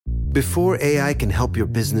Before AI can help your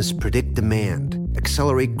business predict demand,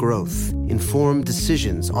 accelerate growth, inform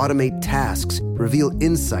decisions, automate tasks, reveal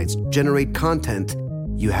insights, generate content,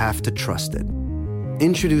 you have to trust it.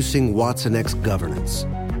 Introducing watsonx Governance,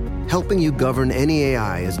 helping you govern any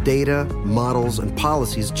AI as data, models, and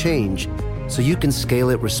policies change so you can scale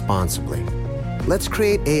it responsibly. Let's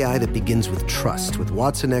create AI that begins with trust with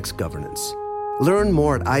watsonx Governance. Learn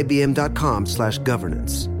more at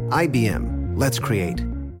ibm.com/governance. IBM, let's create.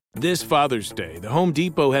 This Father's Day, the Home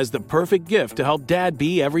Depot has the perfect gift to help Dad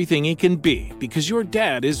be everything he can be, because your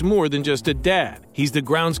dad is more than just a dad. He's the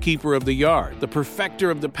groundskeeper of the yard, the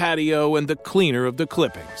perfecter of the patio, and the cleaner of the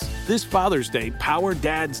clippings. This Father's Day, power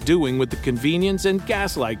Dad's doing with the convenience and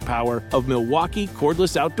gas-like power of Milwaukee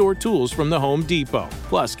cordless outdoor tools from the Home Depot.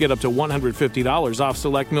 Plus, get up to $150 off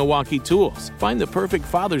select Milwaukee tools. Find the perfect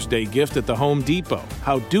Father's Day gift at the Home Depot.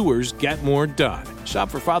 How doers get more done. Shop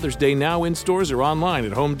for Father's Day now in stores or online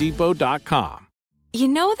at homedepot.com. You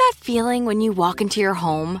know that feeling when you walk into your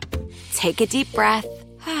home, take a deep breath,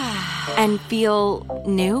 and feel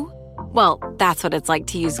new? Well, that's what it's like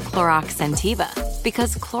to use Clorox Scentiva.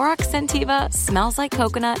 Because Clorox Scentiva smells like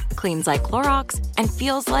coconut, cleans like Clorox, and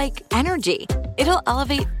feels like energy. It'll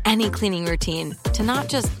elevate any cleaning routine to not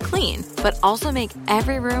just clean, but also make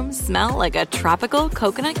every room smell like a tropical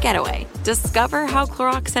coconut getaway. Discover how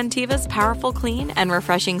Clorox Scentiva's powerful clean and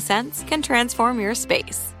refreshing scents can transform your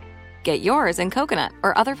space. Get yours in coconut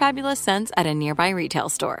or other fabulous scents at a nearby retail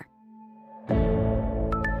store.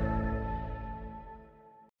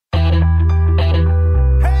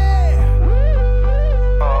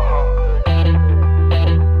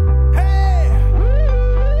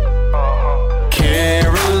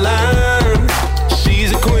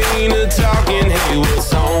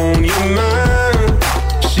 What's on your mind?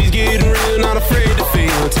 She's getting real, not afraid to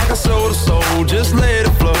feel. Take a soul to soul, just let it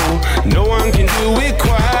flow. No one can do it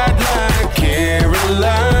quite like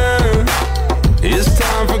Caroline. It's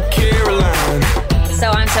time for Caroline. So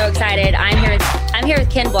I'm so excited. I'm here with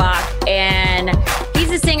Ken Block, and he's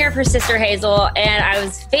the singer for Sister Hazel. And I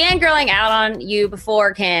was fangirling out on you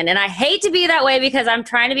before, Ken. And I hate to be that way because I'm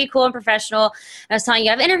trying to be cool and professional. And I was telling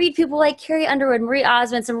you, I've interviewed people like Carrie Underwood, Marie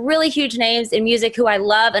Osmond, some really huge names in music who I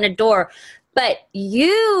love and adore. But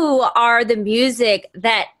you are the music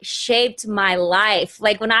that shaped my life.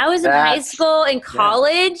 Like when I was in high school and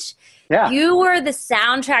college, you were the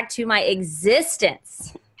soundtrack to my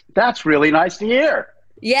existence. That's really nice to hear.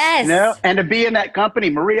 Yes. You know, and to be in that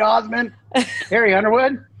company, Marie Osmond, Carrie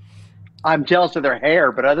Underwood, I'm jealous of their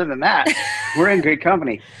hair, but other than that, we're in good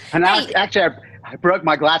company. And I broke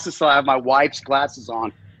my glasses, so I have my wife's glasses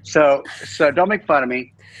on. So don't make fun of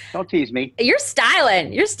me. Don't tease me. You're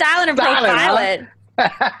styling. You're styling and profiling.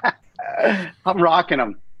 Huh? I'm rocking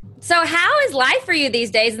them. So how is life for you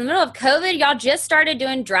these days? In the middle of COVID, y'all just started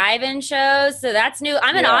doing drive-in shows. So that's new.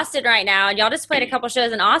 I'm in Austin right now, and y'all just played a couple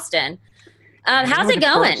shows in Austin. How's it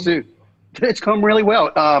going? It's going really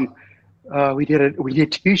well. We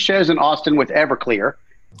did 2 shows in Austin with Everclear,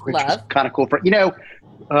 which was kind of cool.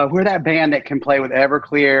 We're that band that can play with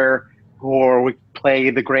Everclear, or we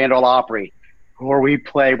play the Grand Ole Opry, or we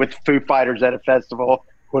play with Foo Fighters at a festival,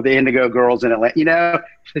 or the Indigo Girls in Atlanta. You know,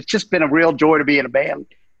 it's just been a real joy to be in a band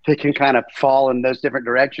that can kind of fall in those different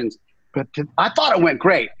directions. But I thought it went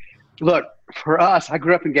great. Look, for us, I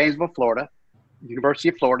grew up in Gainesville, Florida, University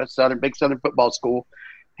of Florida, big Southern football school.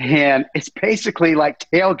 And it's basically like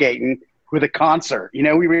tailgating with a concert. You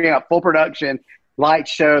know, we ran a full production, light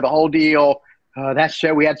show, the whole deal. That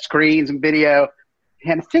show, we had screens and video.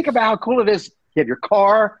 And think about how cool it is. You have your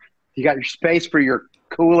car, you got your space for your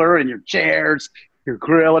cooler and your chairs, your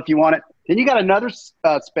grill if you want it. Then you got another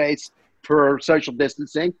space for social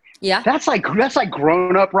distancing. Yeah. That's like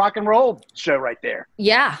grown up rock and roll show right there.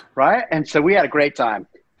 Yeah. Right. And so we had a great time.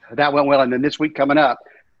 That went well. And then this week coming up,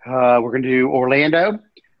 we're going to do Orlando.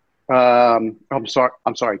 I'm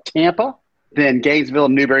sorry, Tampa, then Gainesville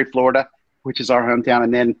and Newberry, Florida, which is our hometown.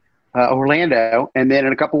 And then Orlando. And then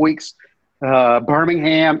in a couple weeks,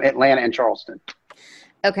 Birmingham, Atlanta, and Charleston.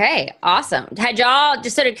 Okay. Awesome. Had y'all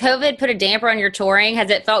just sort of COVID put a damper on your touring?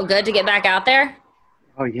 Has it felt good to get back out there?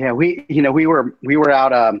 Oh yeah. We were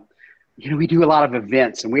out, we do a lot of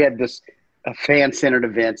events, and we had this fan-centered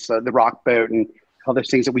events, the Rock Boat and all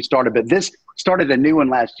those things that we started. But this started a new one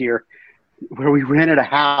last year where we rented a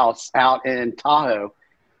house out in Tahoe.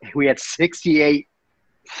 We had 68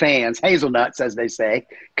 fans, hazelnuts, as they say,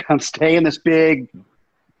 come stay in this big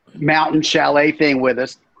mountain chalet thing with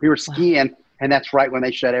us. We were skiing, and that's right when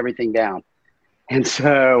they shut everything down. And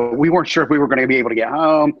so we weren't sure if we were going to be able to get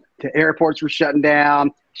home. The airports were shut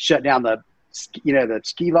down the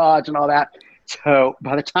ski lodge and all that. So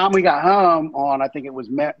by the time we got home on, I think it was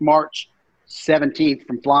March 17th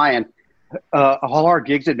from flying, all our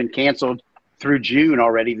gigs had been canceled through June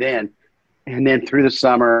already then. And then through the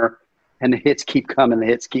summer, and the hits keep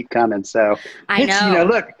coming. So I know.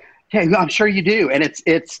 Look, hey, I'm sure you do. And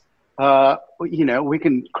it's we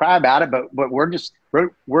can cry about it, but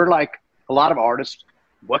we're like a lot of artists.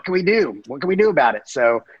 What can we do? What can we do about it?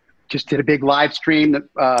 So just did a big live stream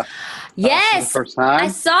that yes, for the first time. I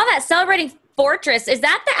saw that, celebrating Fortress. Is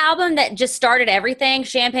that the album that just started everything?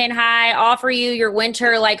 Champagne High, All For You, Your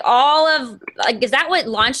Winter, is that what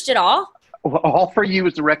launched it all? Well, All For You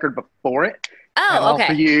was the record before it. Oh, okay.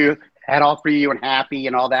 All For You and Happy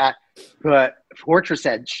and all that. But Fortress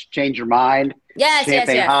had Change Your Mind. Yes,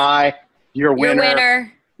 Champagne yes. High, Your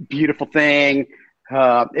Winter. Beautiful Thing.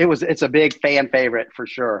 It's a big fan favorite for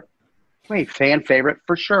sure. Wait, fan favorite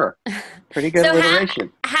for sure. Pretty good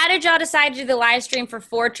alliteration. How did y'all decide to do the live stream for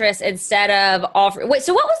Fortress instead of All For? Wait,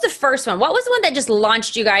 so what was the first one? What was the one that just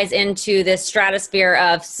launched you guys into this stratosphere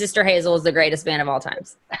of Sister Hazel is the greatest band of all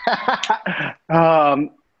times?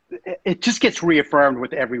 It just gets reaffirmed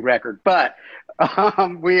with every record, but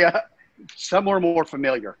some were more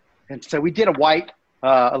familiar, and so we did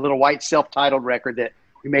a little white self-titled record that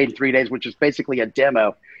we made in 3 days, which is basically a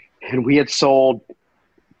demo, and we had sold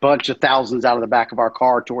bunch of thousands out of the back of our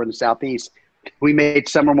car touring the Southeast. We made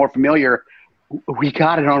Some Are More Familiar. We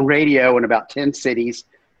got it on radio in about 10 cities.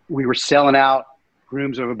 We were selling out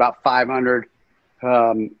rooms of about 500,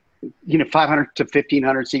 500 to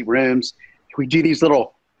 1,500 seat rooms. We do these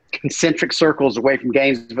little concentric circles away from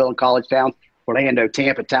Gainesville and college towns, Orlando,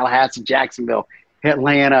 Tampa, Tallahassee, Jacksonville,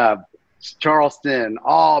 Atlanta, Charleston,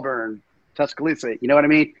 Auburn, Tuscaloosa, you know what I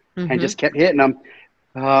mean? Mm-hmm. And just kept hitting them.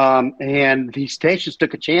 And these stations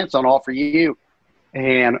took a chance on All For You,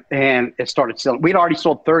 and it started selling. We'd already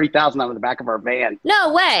sold 30,000 out of the back of our van.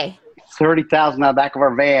 No way. 30,000 out of the back of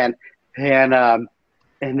our van. And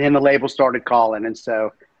then the label started calling. And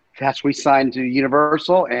so we signed to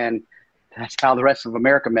Universal, and that's how the rest of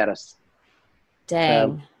America met us.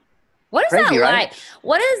 Dang. So, what is crazy, that like? Right?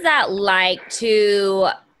 What is that like to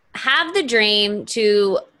have the dream,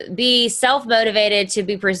 to be self-motivated, to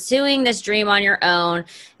be pursuing this dream on your own?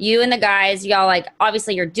 You and the guys, y'all,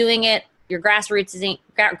 obviously you're doing it, you're grassrootsing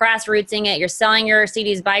it, you're selling your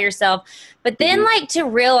CDs by yourself, but then to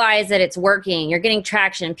realize that it's working, you're getting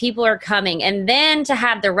traction, people are coming, and then to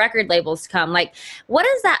have the record labels come, what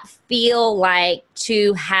does that feel like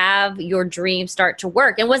to have your dream start to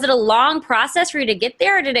work? And was it a long process for you to get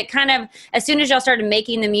there, or did it kind of, as soon as y'all started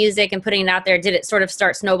making the music and putting it out there, did it sort of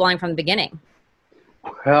start snowballing from the beginning?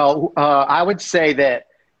 Well, I would say that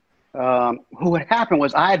what happened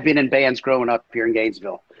was I had been in bands growing up here in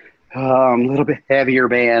Gainesville, a little bit heavier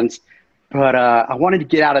bands, but I wanted to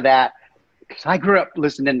get out of that because I grew up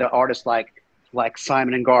listening to artists like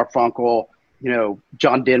Simon and Garfunkel,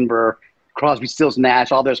 John Denver, Crosby, Stills,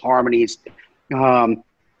 Nash, all those harmonies. And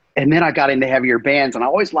then I got into heavier bands, and I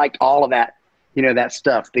always liked all of that, that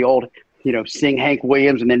stuff, the old, sing Hank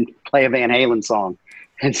Williams and then play a Van Halen song.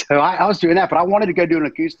 And so I was doing that, but I wanted to go do an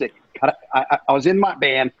acoustic. I was in my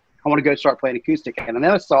band. I want to go start playing acoustic. And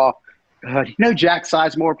then I saw, Jack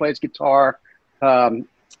Sizemore plays guitar Britton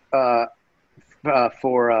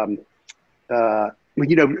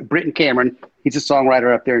Cameron. He's a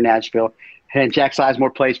songwriter up there in Nashville. And Jack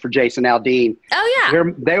Sizemore plays for Jason Aldean. Oh, yeah.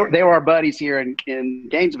 They were our buddies here in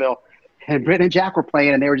Gainesville. And Britton and Jack were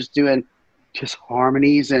playing, and they were just doing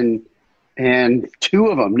harmonies and two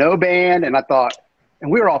of them, no band. And I thought,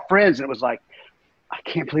 and we were all friends, and it was like, I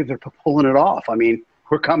can't believe they're pulling it off. I mean,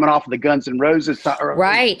 we're coming off of the Guns N' Roses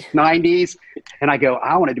right 90s. And I go,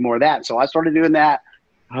 I want to do more of that. So I started doing that.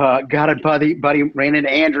 Got a buddy, ran into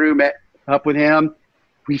Andrew, met up with him.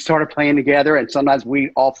 We started playing together, and sometimes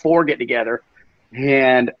we all four get together.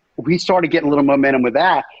 And we started getting a little momentum with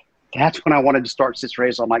that. That's when I wanted to start Sister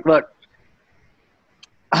Hazel. I'm like, look,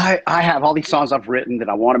 I have all these songs I've written that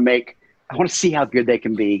I want to make. I want to see how good they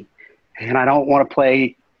can be. And I don't want to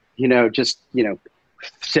play,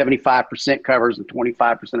 75% covers and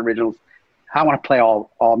 25% originals. I want to play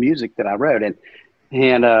all music that I wrote. And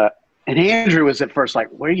Andrew was at first like,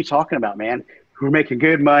 what are you talking about, man? We're making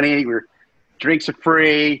good money. Drinks are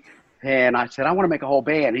free. And I said, I want to make a whole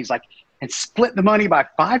band. He's like, and split the money by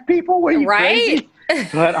 5 people? What are you, crazy?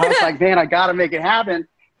 But I was like, man, I got to make it happen.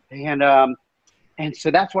 And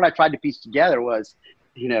so that's what I tried to piece together was,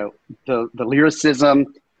 the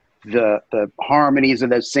lyricism, the harmonies of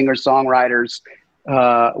those singer-songwriters,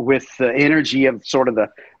 with the energy of sort of the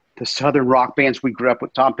Southern rock bands we grew up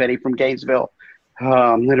with, Tom Petty from Gainesville,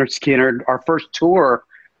 Lynyrd Skynyrd. Our first tour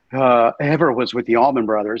ever was with the Allman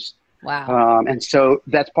Brothers. Wow. And so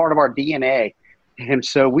that's part of our DNA. And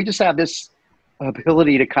so we just have this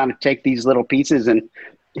ability to kind of take these little pieces and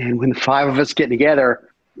when the five of us get together,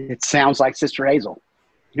 it sounds like Sister Hazel.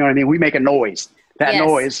 You know what I mean? We make a noise. That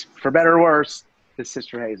noise, for better or worse, is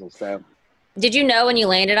Sister Hazel. So, did you know when you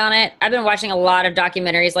landed on it? I've been watching a lot of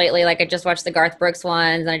documentaries lately. Like I just watched the Garth Brooks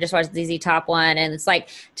ones and I just watched the ZZ Top one. And it's like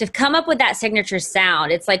to come up with that signature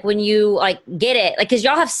sound. It's like when you like get it, like, cause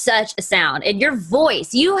y'all have such a sound and your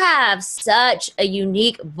voice, you have such a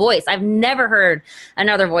unique voice. I've never heard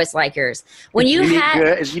another voice like yours. When you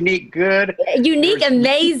is unique good? Unique,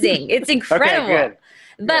 amazing. It's incredible. Okay, good.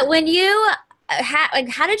 But when you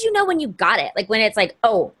how did you know when you got it? Like when it's like,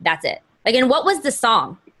 oh, that's it. Like, and what was the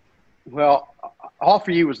song? Well, All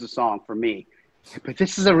For You was the song for me. But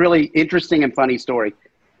this is a really interesting and funny story.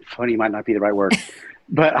 Funny might not be the right word.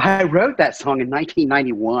 But I wrote that song in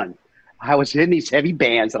 1991. I was in these heavy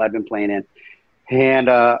bands that I've been playing in. And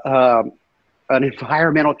an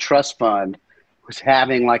environmental trust fund was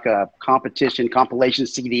having like a compilation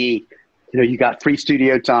CD. You know, you got free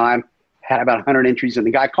studio time, had about 100 entries. And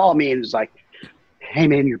the guy called me and was like, hey,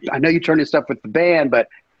 man, I know you turned this stuff with the band, but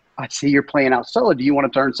I see you're playing out solo. Do you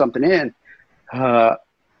want to turn something in? And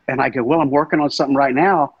I go, well, I'm working on something right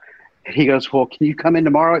now. And he goes, well, can you come in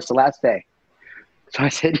tomorrow? It's the last day. So I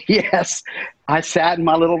said, yes. I sat in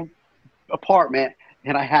my little apartment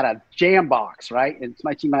and I had a jam box, right? It's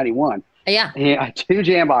 1991. Yeah. And I had 2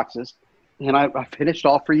 jam boxes and I finished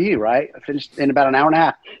All For You, right? I finished in about an hour and a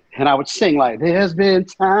half. And I would sing like, there's been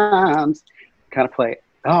times, kind of play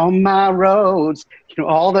on my roads, you know,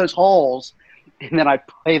 all those holes. And then I'd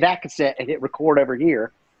play that cassette and hit record over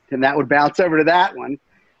here. And that would bounce over to that one.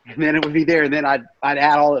 And then it would be there. And then I'd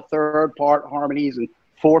add all the 3rd part harmonies and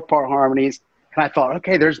 4th part harmonies. And I thought,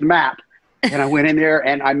 okay, there's the map. And I went in there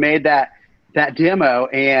and I made that demo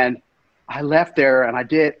and I left there and I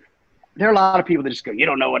did. There are a lot of people that just go, you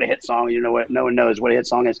don't know what a hit song is. You know what? No one knows what a hit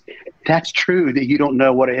song is. That's true that you don't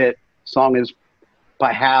know what a hit song is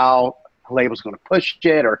by how a label's going to push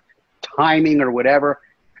it or timing or whatever.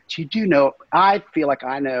 But you do know, I feel like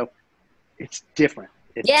I know it's different.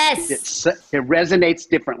 It resonates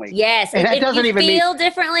differently. Yes. And that doesn't even feel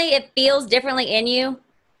differently. It feels differently in you.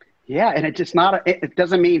 Yeah. And it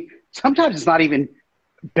doesn't mean, sometimes it's not even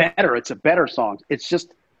better. It's a better song. It's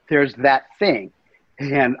just, there's that thing.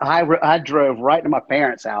 And I drove right to my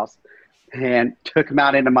parents' house and took them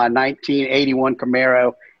out into my 1981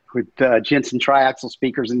 Camaro with Jensen triaxle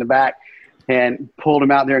speakers in the back and pulled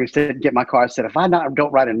them out there and said, get my car. I said, if I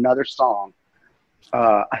don't write another song,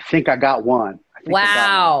 I think I got one.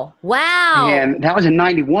 Wow. And that was in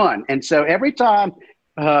 91. And so every time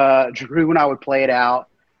Drew and I would play it out,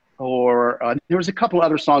 or there was a couple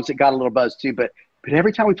other songs that got a little buzz too, but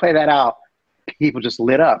every time we play that out, people just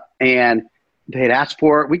lit up and they'd ask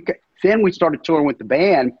for it. Then we started touring with the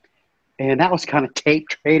band, and that was kind of tape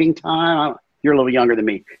trading time. You're a little younger than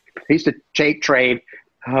me. I used to tape trade,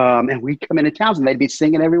 and we'd come into towns and they'd be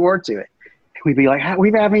singing every word to it. And we'd be like,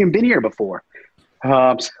 we haven't even been here before.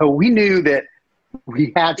 So we knew that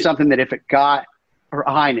we had something that if it got, or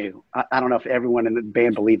I knew, I don't know if everyone in the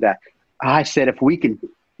band believed that. I said, if we can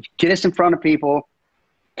get us in front of people,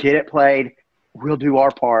 get it played, we'll do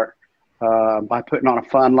our part by putting on a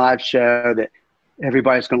fun live show that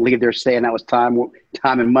everybody's going to leave there saying that was time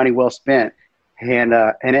and money well spent. And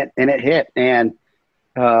it hit. And,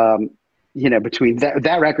 you know, between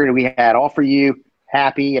that record, we had All For You,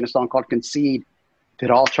 Happy, and a song called Concede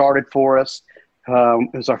that all charted for us.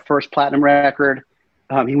 It was our first platinum record.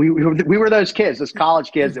 We were those kids, those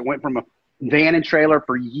college kids that went from a van and trailer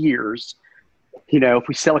for years. You know, if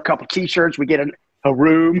we sell a couple T-shirts, we get a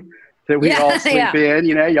room that we all sleep in.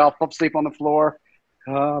 You know, y'all sleep on the floor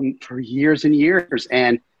for years and years.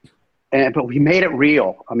 But we made it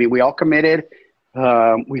real. I mean, we all committed.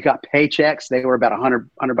 We got paychecks. They were about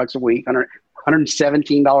 $100 a week,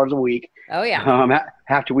 $117 a week. Oh yeah.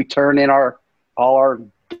 After we turned in all our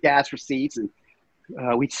gas receipts, and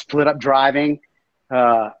we split up driving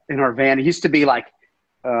in our van. It used to be like,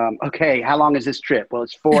 okay, how long is this trip? Well,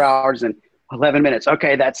 it's 4 hours and 11 minutes.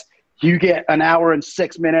 Okay, you get an hour and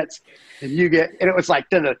 6 minutes, and it was like,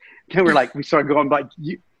 then we started going like,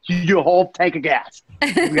 you do a whole tank of gas.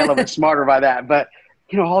 We got a little bit smarter by that, but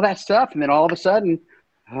you know, all that stuff. And then all of a sudden,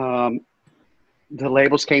 the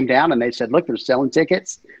labels came down and they said, look, they're selling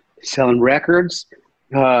tickets, selling records.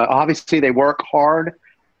 Obviously they work hard.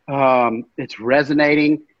 It's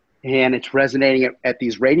resonating, and it's resonating at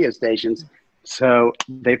these radio stations. So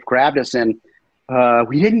they've grabbed us, and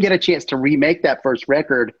we didn't get a chance to remake that first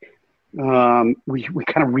record. We kind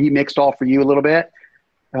of remixed All For You a little bit,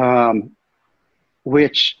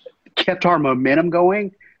 which kept our momentum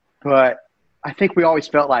going. But I think we always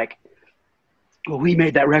felt like well, we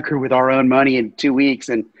made that record with our own money in 2 weeks,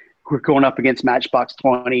 and we're going up against Matchbox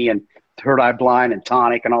 20 and Third Eye Blind and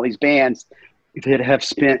Tonic and all these bands that have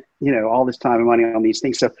spent, all this time and money on these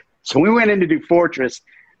things. So we went in to do Fortress,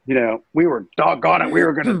 we were doggone it. We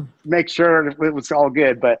were going to make sure it was all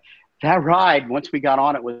good. But that ride, once we got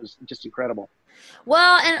on it, was just incredible.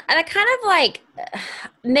 Well, and I kind of like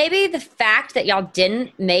maybe the fact that y'all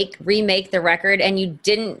didn't remake the record and you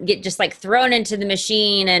didn't get just like thrown into the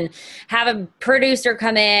machine and have a producer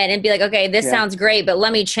come in and be like, okay, this sounds great, but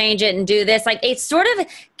let me change it and do this. Like it sort of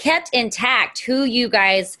kept intact who you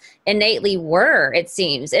guys innately were, it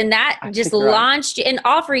seems. And that just launched and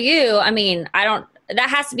all for you. I mean, that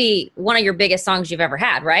has to be one of your biggest songs you've ever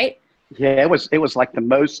had, right? Yeah, it was like the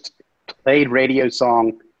most played radio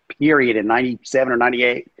song period in 97 or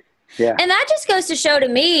 98. Yeah. And that just goes to show to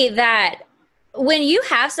me that when you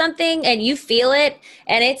have something and you feel it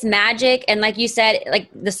and it's magic, and like you said, like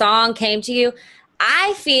the song came to you,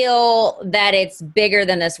 I feel that it's bigger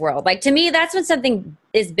than this world. Like to me, that's when something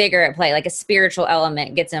is bigger at play, like a spiritual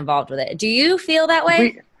element gets involved with it. Do you feel that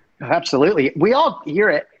way? Absolutely. We all hear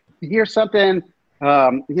it. You hear something,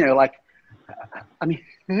 like, I mean,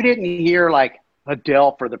 who didn't hear like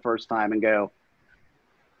Adele for the first time and go,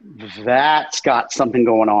 that's got something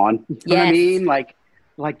going on. You know what I mean? Like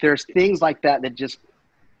there's things like that just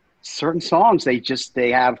certain songs,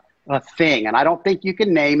 they have a thing. And I don't think you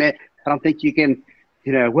can name it. I don't think you can,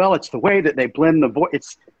 it's the way that they blend the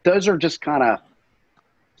voice. Those are just kind of,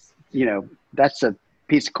 that's a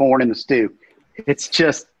piece of corn in the stew. It's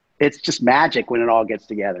just magic when it all gets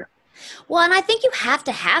together. Well, and I think you have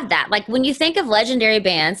to have that. Like when you think of legendary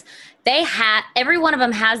bands, every one of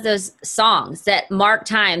them has those songs that mark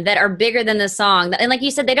time, that are bigger than the song. And like you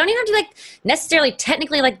said, they don't even have to like necessarily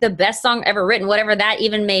technically like the best song ever written, whatever that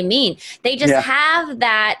even may mean. They just have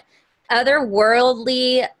that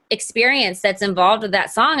otherworldly experience that's involved with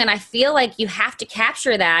that song. And I feel like you have to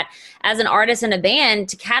capture that as an artist in a band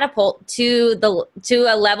to catapult to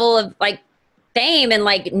a level of like fame and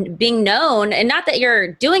like being known. And not that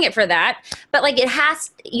you're doing it for that, but like you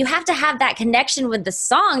have to have that connection with the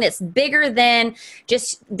song that's bigger than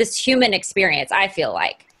just this human experience, I feel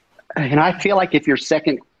like. And I feel like if you're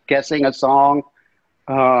second guessing a song,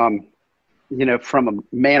 from a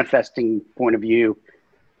manifesting point of view,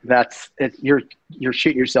 you're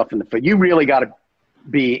shooting yourself in the foot. You really got to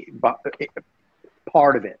be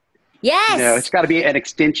part of it. Yes. It's got to be an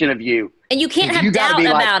extension of you. And you can't have doubt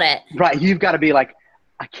about it. Right. You've got to be like,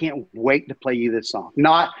 I can't wait to play you this song.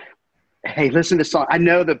 Not, hey, listen to this song. I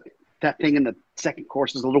know that thing in the second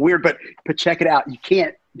chorus is a little weird, but check it out. You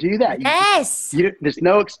can't do that. There's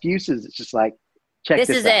no excuses. It's just like, check this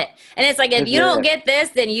out. This is it. And it's like, if you don't get this,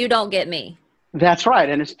 then you don't get me. That's right.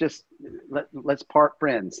 And it's just, let's part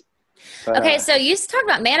friends. Okay, so you talk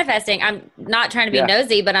about manifesting. I'm not trying to be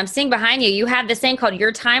nosy, but I'm seeing behind you. You have this thing called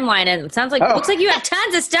Your Timeline, and it sounds like looks like you have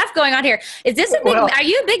tons of stuff going on here. Is this are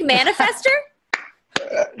you a big manifester?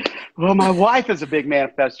 Well, my wife is a big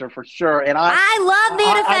manifester for sure, and I love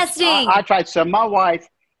manifesting. I tried. So my wife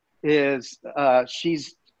is I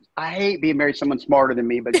hate being married to someone smarter than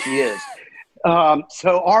me, but she is.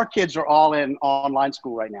 So our kids are all in online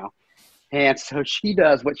school right now, and so she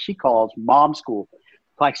does what she calls mom school.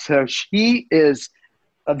 Like, so she is,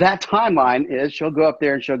 that timeline is she'll go up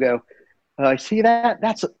there and she'll go, see that?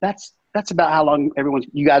 That's about how long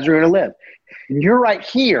you guys are going to live. And you're right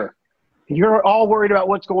here. You're all worried about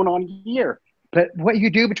what's going on here. But what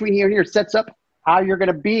you do between here and here sets up how you're going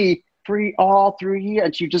to be all through here.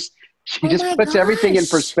 And she just puts everything in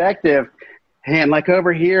perspective. And like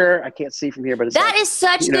over here, I can't see from here, but that is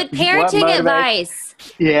such good parenting advice.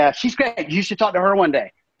 Yeah, she's great. You should talk to her one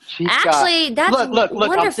day. That's look,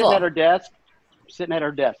 wonderful. I'm sitting at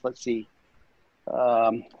her desk. Let's see.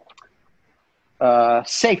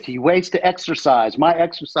 Safety, ways to exercise, my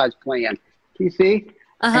exercise plan. Can you see?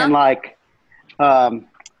 And like,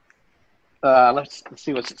 let's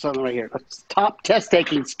see what's something right here. Top test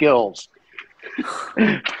taking skills.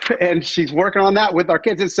 And she's working on that with our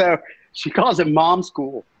kids. And so she calls it mom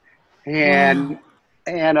school. And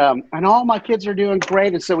all my kids are doing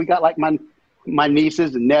great. And so we got like my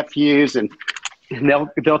nieces and nephews, and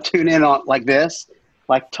they'll tune in on like this,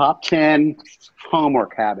 like top 10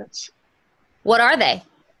 homework habits. What are they?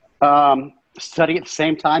 Study at the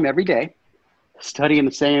same time every day, study in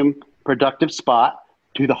the same productive spot,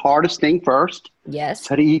 do the hardest thing first. Yes.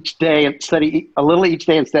 Study each day and study a little each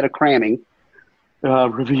day instead of cramming.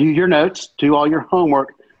 Review your notes, do all your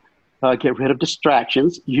homework, get rid of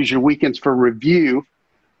distractions, use your weekends for review,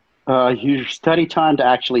 use your study time to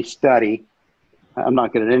actually study. I'm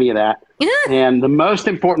not good at any of that. And the most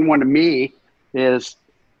important one to me is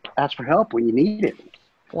ask for help when you need it.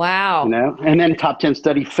 Wow. You know, and then top 10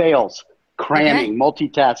 study fails, cramming,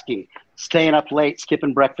 multitasking, staying up late,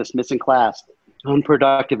 skipping breakfast, missing class,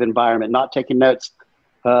 unproductive environment, not taking notes,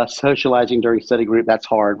 socializing during study group. That's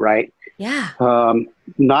hard, right? Yeah.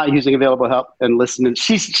 Not using available help and listening.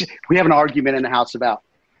 We have an argument in the house about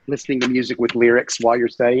listening to music with lyrics while you're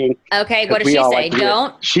studying. Okay. What does she say?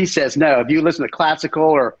 Don't? She says, no, if you listen to classical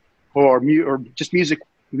or just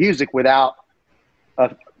music without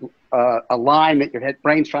a line that your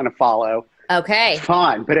brain's trying to follow. Okay. It's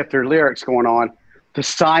fine. But if there are lyrics going on, the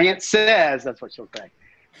science says that's what she'll say.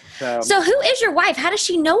 So who is your wife? How does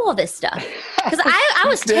she know all this stuff? Because I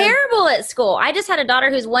was terrible at school. I just had a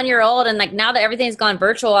daughter who's 1 year old, and like now that everything's gone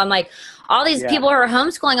virtual, I'm like, all these people who are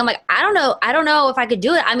homeschooling, I'm like, I don't know if I could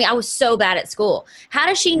do it. I mean, I was so bad at school. How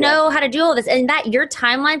does she know how to do all this? And that your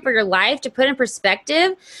timeline for your life to put in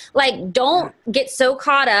perspective, like don't get so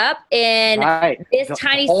caught up in this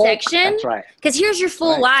tiny section. That's right. Because here's your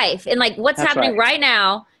full life. And like what's happening right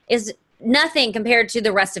now is nothing compared to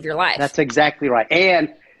the rest of your life. That's exactly right.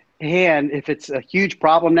 And if it's a huge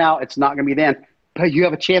problem now, it's not going to be then. But you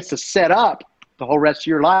have a chance to set up the whole rest of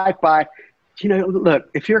your life by, look,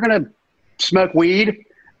 if you're going to smoke weed,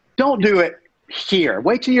 don't do it here.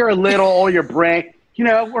 Wait till you're a little, your brain,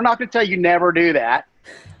 we're not going to tell you never do that.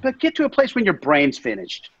 But get to a place when your brain's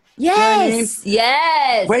finished. Yes. You know what I mean?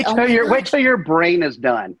 Yes. Wait till your brain is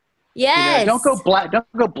done. Yes. Don't go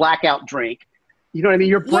blackout drink. You know what I mean?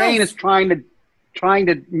 Your brain is trying to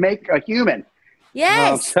make a human.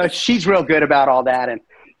 Yes. So she's real good about all that.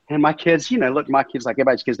 And my kids, look, my kids, like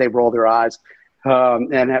everybody's kids, they roll their eyes.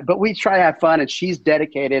 But we try to have fun, and she's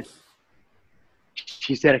dedicated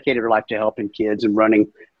her life to helping kids and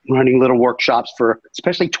running little workshops for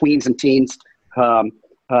especially tweens and teens.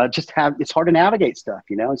 It's hard to navigate stuff,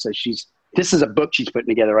 And so this is a book she's putting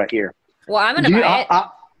together right here. Well, I'm going to buy it.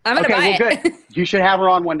 I'm going to buy it. Good. You should have her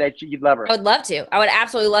on one day. You'd love her. I would love to. I would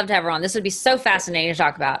absolutely love to have her on. This would be so fascinating to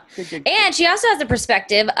talk about. Good. And she also has the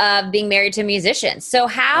perspective of being married to a musician. So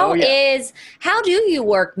how do you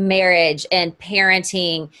work marriage and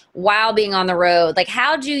parenting while being on the road? Like,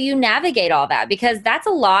 how do you navigate all that? Because that's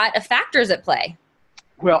a lot of factors at play.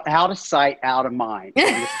 Well, out of sight, out of mind.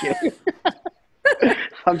 I'm just kidding.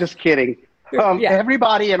 I'm just kidding.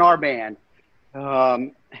 Everybody in our band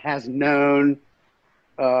has known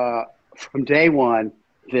from day one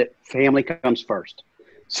that family comes first.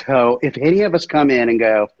 So if any of us come in and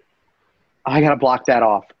go, I got to block that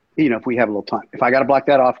off, if we have a little time, if I got to block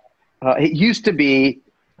that off, it used to be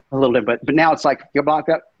a little bit, but now it's like, go block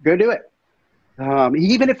that, go do it.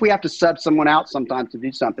 Even if we have to sub someone out sometimes to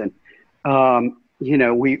do something,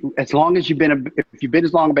 as long as if you've been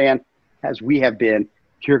as long a band as we have been,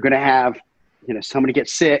 you're going to have, somebody get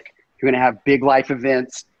sick, you're going to have big life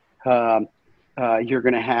events. You're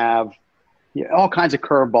going to have all kinds of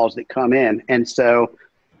curveballs that come in. And so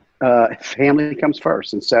family comes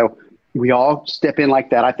first. And so we all step in like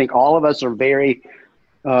that. I think all of us are very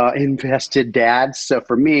invested dads. So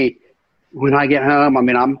for me, when I get home,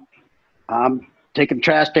 I'm taking the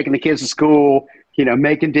trash, taking the kids to school,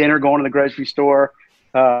 making dinner, going to the grocery store.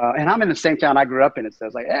 And I'm in the same town I grew up in. So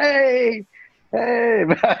it's like, hey,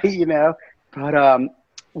 but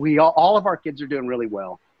all of our kids are doing really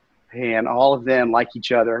well. And all of them like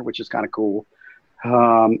each other, which is kind of cool.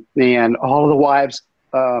 And all of the wives,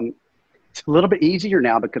 it's a little bit easier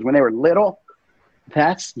now because when they were little,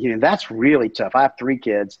 that's really tough. I have 3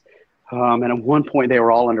 kids. And at one point they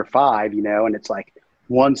were all under 5, and it's like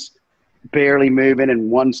one's barely moving and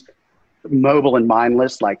one's mobile and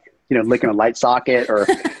mindless, like, licking a light socket or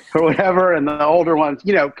whatever. And the older ones,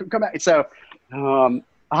 come out. So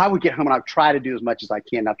I would get home and I would try to do as much as I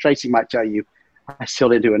can. Now, Tracy might tell you, I still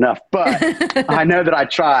didn't do enough, but I know that I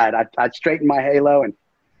tried. I'd straighten my halo and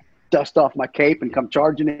dust off my cape and come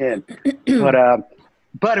charging in.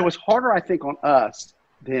 But it was harder, I think, on us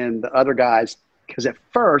than the other guys because at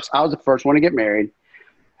first, I was the first one to get married.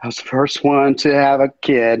 I was the first one to have a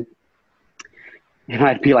kid. And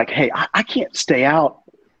I'd be like, hey, I can't stay out,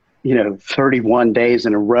 31 days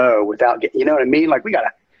in a row without getting, you know what I mean? Like, we got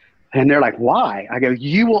to. And they're like, why? I go,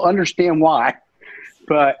 you will understand why.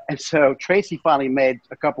 And so Tracy finally made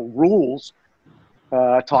a couple rules,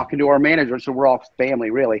 talking to our manager. So we're all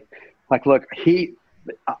family, really. Like, look,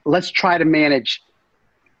 let's try to manage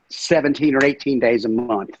 17 or 18 days a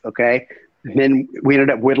month. Okay. And then we ended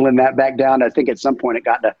up whittling that back down. I think at some point it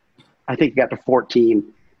got to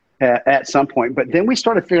 14 at some point, but then we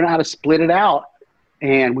started figuring out how to split it out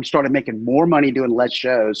and we started making more money doing less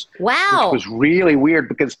shows. Wow. Which was really weird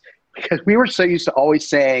because we were so used to always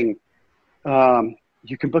saying,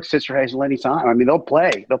 you can book Sister Hazel anytime. I mean, they'll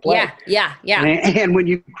play. Yeah. And when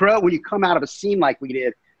you come out of a scene like we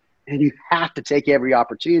did, and you have to take every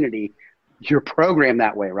opportunity, you're programmed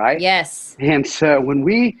that way, right? Yes. And so when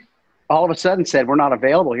we all of a sudden said we're not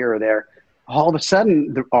available here or there, all of a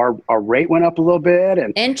sudden our rate went up a little bit,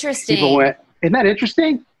 and interesting. People went, isn't that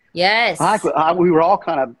interesting? Yes. We were all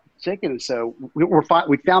kind of chicken, so we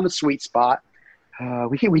found the sweet spot.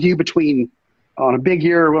 We do between, on a big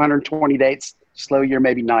year, 120 dates, slow year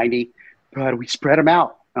maybe 90, but we spread them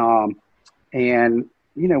out, and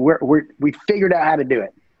we figured out how to do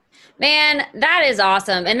it. Man, that is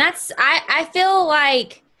awesome. And I feel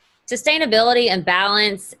like sustainability and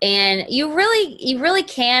balance, and you really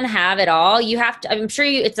can have it all. You have to, I'm sure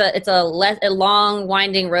it's a long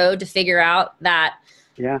winding road to figure out that,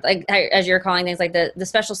 like, as you're calling things, like the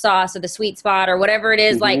special sauce or the sweet spot or whatever it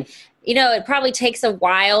is, like, it probably takes a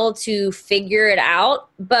while to figure it out,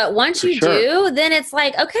 but once you do, then it's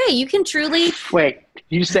like, okay, you can truly wait,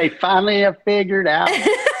 you say finally I figured out.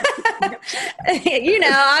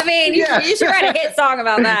 I mean, you should write a hit song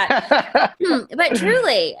about that. But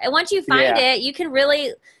truly, once you find it, you can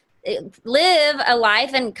really live a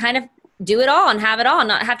life and kind of do it all and have it all,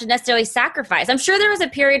 not have to necessarily sacrifice. I'm sure there was a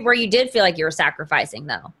period where you did feel like you were sacrificing,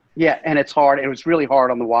 though. Yeah, and it's hard. It was really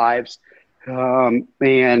hard on the wives.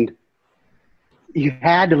 And you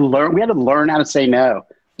had to learn. We had to learn how to say no.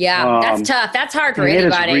 Yeah, that's tough. That's hard for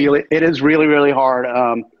anybody. It is really, really hard.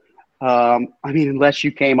 I mean, unless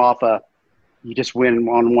you came off you just win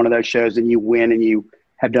on one of those shows and you win and you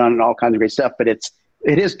have done all kinds of great stuff. But it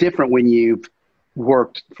is different when you've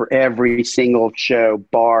worked for every single show,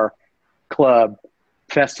 bar, club,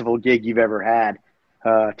 festival gig you've ever had,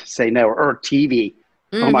 to say no, or TV.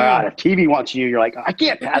 Mm-hmm. Oh my God, if TV wants you, you're like, I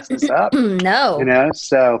can't pass this up. No.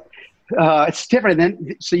 So it's different. And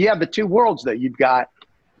then, so you have the two worlds though. You've got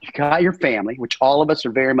your family, which all of us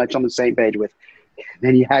are very much on the same page with.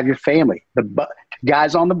 Then you have your family, the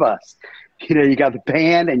guys on the bus. You got the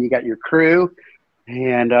band and you got your crew.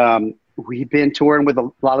 And we've been touring with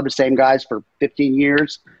a lot of the same guys for 15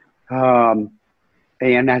 years. And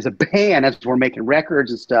as a band, as we're making records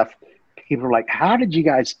and stuff, people are like, how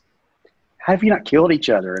have you not killed each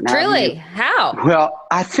other? And truly, how? Well,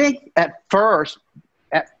 I think at first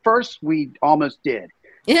we almost did.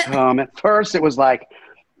 At first it was like,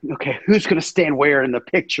 okay, who's going to stand where in the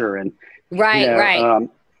picture? And right.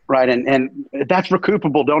 Right. And that's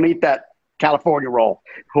recoupable. Don't eat that California roll,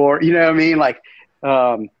 or, you know what I mean? Like,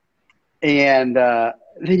 then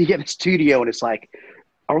you get in the studio and it's like,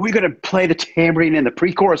 are we going to play the tambourine in the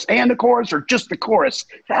pre-chorus and the chorus, or just the chorus?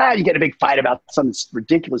 You get a big fight about something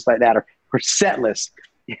ridiculous like that, or set list.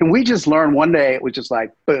 And we just learned one day, it was just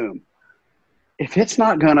like, boom. If it's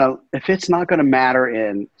not gonna matter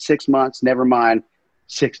in 6 months, never mind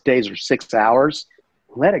 6 days or 6 hours,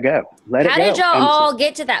 let it go. How did y'all all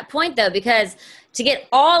get to that point though? Because to get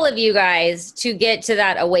all of you guys to get to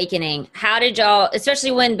that awakening, how did y'all,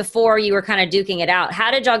 especially before you were kind of duking it out,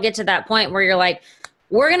 how did y'all get to that point where you're like,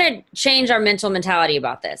 we're going to change our mental mentality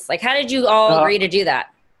about this? Like, how did you all agree to do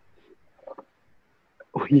that?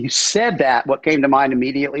 When you said that, what came to mind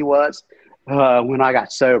immediately was when I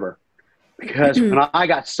got sober. Because when I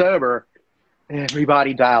got sober,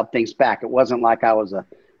 everybody dialed things back. It wasn't like I was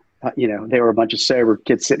there were a bunch of sober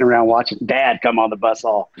kids sitting around watching Dad come on the bus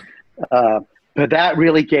all. But that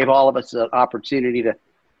really gave all of us an opportunity to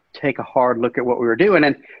take a hard look at what we were doing.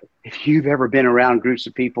 And if you've ever been around groups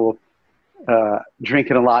of people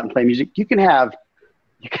drinking a lot and playing music, you can have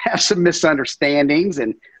some misunderstandings,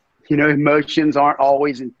 and emotions aren't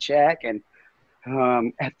always in check. And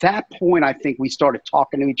at that point, I think we started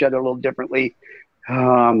talking to each other a little differently.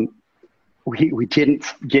 We didn't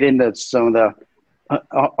get into some of the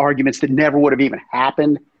arguments that never would have even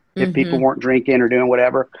happened if people weren't drinking or doing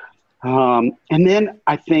whatever. And then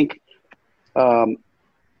I think the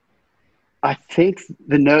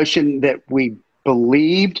notion that we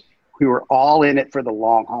believed we were all in it for the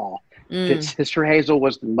long haul. That Sister Hazel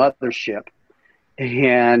was the mothership,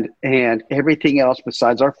 and everything else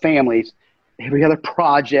besides our families, every other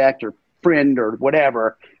project or friend or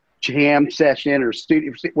whatever, jam session or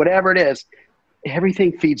studio, whatever it is,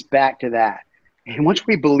 everything feeds back to that. And once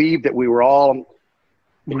we believed that we were all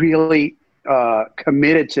really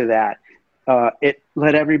committed to that, it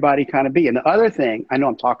let everybody kind of be. And the other thing, I know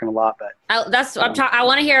I'm talking a lot, but I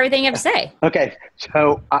want to hear everything you have to say. Okay.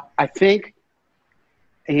 So I think,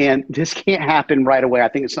 and this can't happen right away. I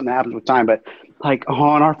think it's something that happens with time, but like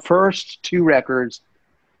on our first 2 records,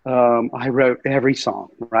 I wrote every song,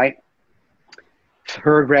 right?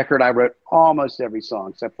 Third record, I wrote almost every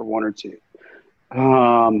song except for 1 or 2.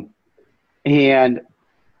 And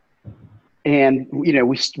and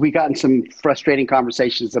we got in some frustrating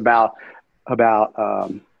conversations about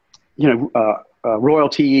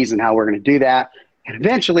royalties and how we're going to do that. And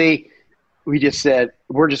eventually we just said,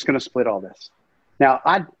 we're just going to split all this. Now,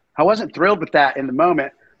 I wasn't thrilled with that in the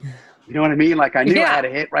moment. You know what I mean? Like I knew I had a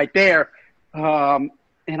hit right there.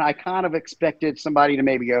 And I kind of expected somebody to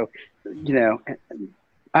maybe go, and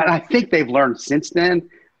I think they've learned since then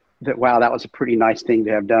that, wow, that was a pretty nice thing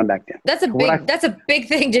to have done back then. That's a big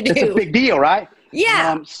thing to do. It's a big deal, right?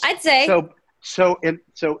 Yeah, I'd say. So in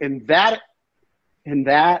that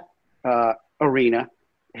arena,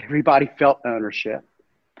 everybody felt ownership.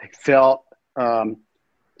 They felt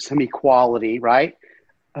some equality, right?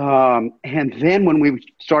 And then when we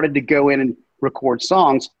started to go in and record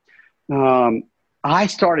songs, I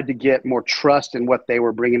started to get more trust in what they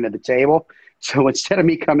were bringing to the table. So instead of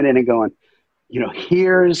me coming in and going,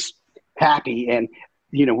 here's Happy, and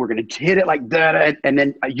we're going to hit it like that, and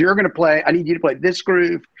then you're going to play, I need you to play this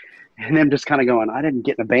groove, and then just kind of going, I didn't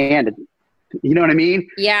get in a band, you know what I mean?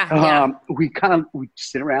 Yeah. We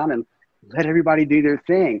sit around and let everybody do their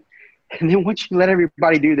thing. And then once you let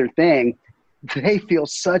everybody do their thing, they feel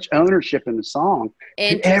such ownership in the song.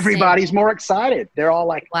 And everybody's more excited. They're all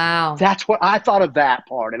like, wow, that's what I thought of that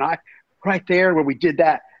part. And right there where we did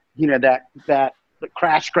that, that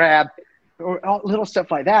crash grab or all little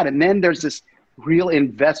stuff like that. And then there's this real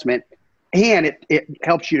investment, and it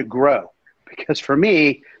helps you to grow. Because for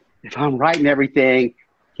me, if I'm writing everything,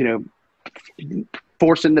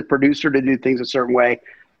 forcing the producer to do things a certain way,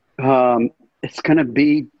 it's going to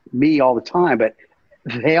be me all the time. But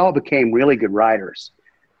they all became really good writers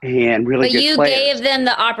and really good players. But you gave them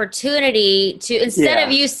the opportunity to, instead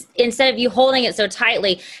of you holding it so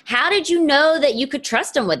tightly, how did you know that you could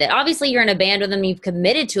trust them with it? Obviously you're in a band with them, you've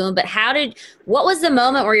committed to them, but what was the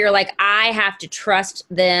moment where you're like, I have to trust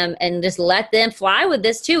them and just let them fly with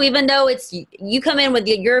this too, even though it's, you come in with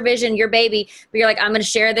your vision, your baby, but you're like, I'm going to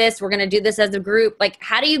share this. We're going to do this as a group. Like,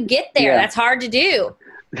 how do you get there? That's hard to do.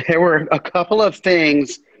 There were a couple of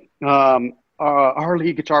things. Our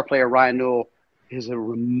lead guitar player, Ryan Newell, is a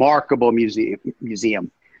remarkable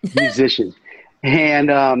musician.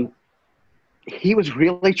 And he was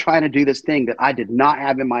really trying to do this thing that I did not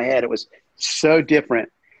have in my head. It was so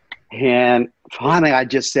different. And finally I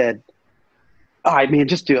just said, all right, man,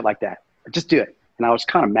 just do it like that. Just do it. And I was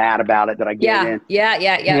kind of mad about it that I gave in. Yeah.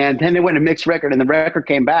 And then they went to mix record, and the record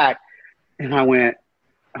came back, and I went,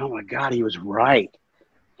 oh my God, he was right.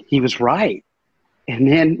 He was right. And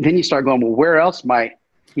then you start going, well, where else might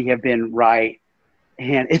he have been right?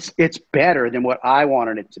 And it's better than what I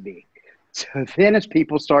wanted it to be. So then as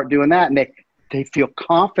people start doing that, and they feel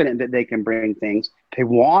confident that they can bring things, they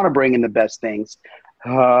want to bring in the best things,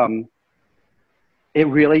 it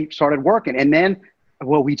really started working. And then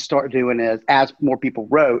what we'd start doing is, as more people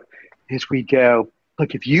wrote, is we'd go,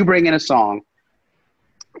 look, if you bring in a song,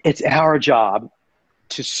 it's our job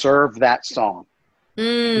to serve that song.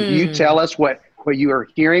 You tell us what you are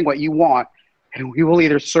hearing, what you want, and we will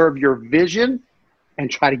either serve your vision and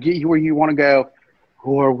try to get you where you want to go,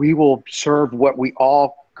 or we will serve what we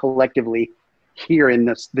all collectively hear in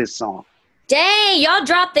this song. Dang, y'all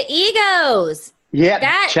dropped the egos.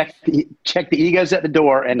 Yeah, check the egos at the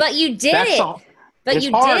door. But you did it. But you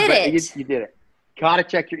did it. Got to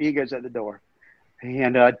check your egos at the door.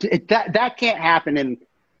 And that can't happen in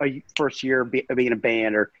a first year of being a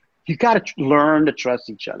band, or you got to learn to trust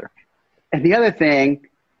each other. And the other thing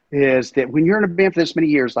is that when you're in a band for this many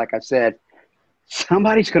years, like I said,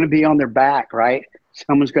 somebody's going to be on their back, right?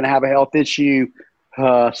 Someone's going to have a health issue.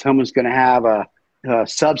 Someone's going to have a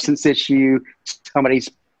substance issue. Somebody's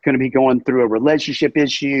going to be going through a relationship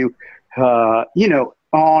issue,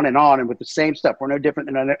 on and on, and with the same stuff. We're no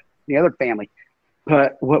different than the other family.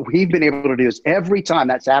 But what we've been able to do is every time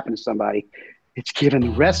that's happened to somebody, it's given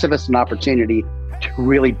the rest of us an opportunity to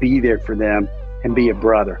really be there for them and be a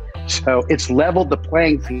brother. So it's leveled the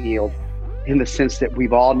playing field in the sense that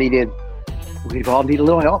we've all needed a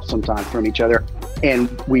little help sometimes from each other, and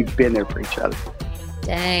we've been there for each other.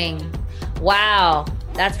 Dang. Wow.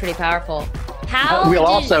 That's pretty powerful. We'll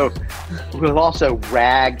also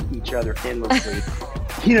rag each other endlessly.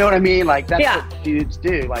 You know what I mean? Like that's what dudes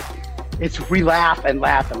do. Like we laugh and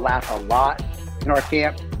laugh and laugh a lot in our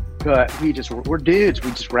camp, but we're dudes.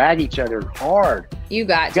 We just rag each other hard. You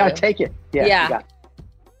got to take it. Yeah. You got it.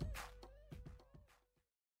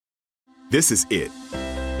 This is it.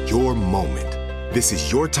 Your moment. This is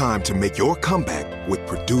your time to make your comeback with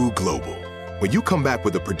Purdue Global. When you come back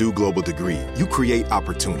with a Purdue Global degree, you create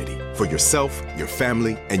opportunity for yourself, your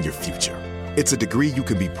family, and your future. It's a degree you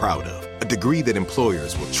can be proud of, a degree that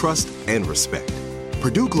employers will trust and respect.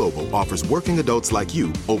 Purdue Global offers working adults like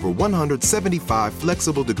you over 175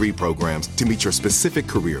 flexible degree programs to meet your specific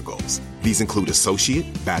career goals. These include associate,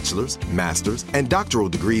 bachelor's, master's, and doctoral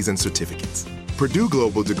degrees and certificates. Purdue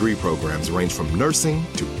Global degree programs range from nursing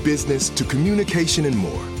to business to communication and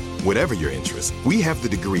more. Whatever your interest, we have the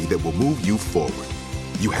degree that will move you forward.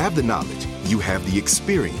 You have the knowledge, you have the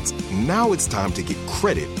experience. Now it's time to get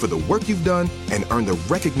credit for the work you've done and earn the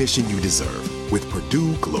recognition you deserve with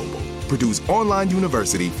Purdue Global, Purdue's online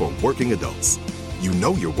university for working adults. You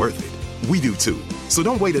know you're worth it. We do too. So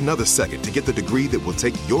don't wait another second to get the degree that will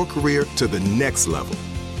take your career to the next level.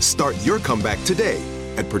 Start your comeback today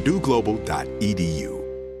at purdueglobal.edu.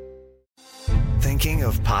 Thinking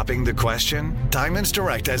of popping the question? Diamonds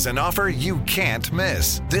Direct has an offer you can't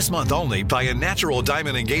miss. This month only, buy a natural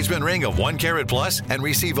diamond engagement ring of 1 carat plus and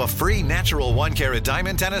receive a free natural 1 carat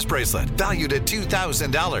diamond tennis bracelet valued at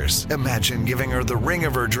 $2,000. Imagine giving her the ring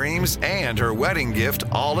of her dreams and her wedding gift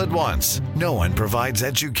all at once. No one provides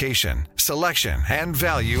education, selection, and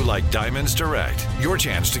value like Diamonds Direct. Your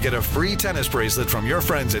chance to get a free tennis bracelet from your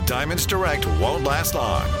friends at Diamonds Direct won't last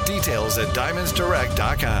long. Details at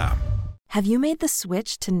diamondsdirect.com. Have you made the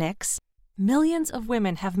switch to Knix? Millions of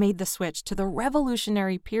women have made the switch to the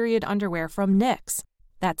revolutionary period underwear from Knix.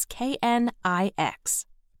 That's Knix.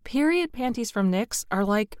 Period panties from Knix are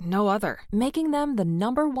like no other, making them the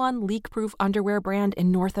 #1 leak-proof underwear brand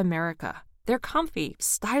in North America. They're comfy,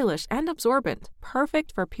 stylish, and absorbent,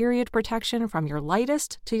 perfect for period protection from your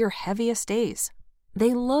lightest to your heaviest days.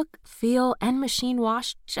 They look, feel, and machine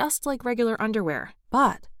wash just like regular underwear,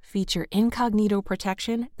 but feature incognito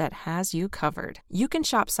protection that has you covered. You can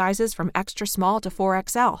shop sizes from extra small to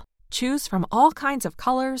 4XL. Choose from all kinds of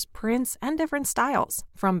colors, prints, and different styles,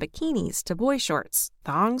 from bikinis to boy shorts,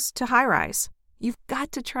 thongs to high-rise. You've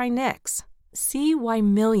got to try Knix. See why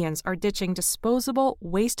millions are ditching disposable,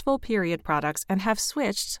 wasteful period products and have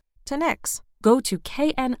switched to Knix. Go to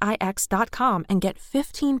knix.com and get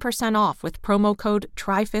 15% off with promo code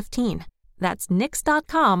TRY15. That's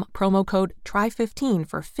Knix.com, promo code TRY15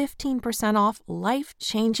 for 15% off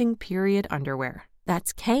life-changing period underwear.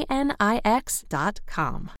 That's knix.com.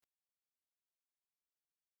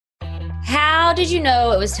 How did you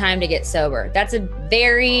know it was time to get sober? That's a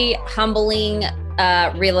very humbling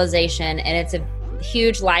realization, and it's a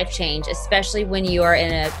huge life change, especially when you are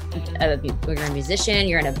you're a musician,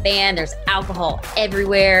 you're in a band, there's alcohol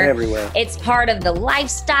everywhere. It's part of the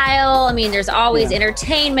lifestyle. I mean, there's always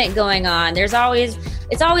entertainment going on. It's always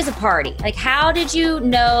a party. Like, how did you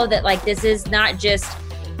know that, like, this is not just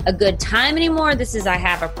a good time anymore? This is, I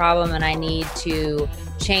have a problem and I need to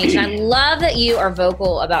change. And I love that you are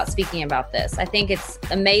vocal about speaking about this. I think it's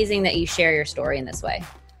amazing that you share your story in this way.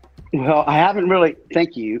 Well,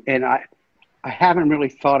 thank you. And I haven't really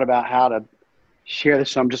thought about how to share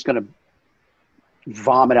this, so I'm just going to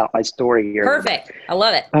vomit out my story here. Perfect. I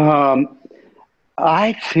love it.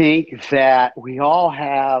 I think that we all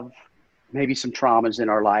have maybe some traumas in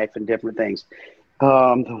our life and different things.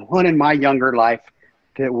 The one in my younger life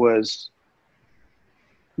that was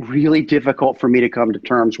really difficult for me to come to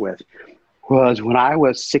terms with was when I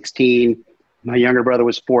was 16, my younger brother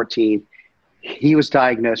was 14. He was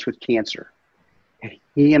diagnosed with cancer. And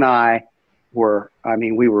he and I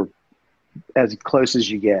we were as close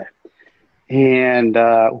as you get. And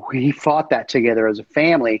we fought that together as a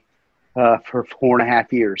family for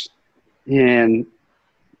 4.5 years. And,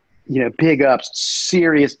 big ups,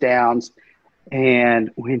 serious downs.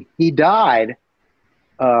 And when he died,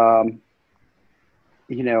 I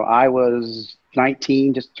was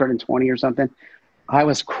 19, just turning 20 or something. I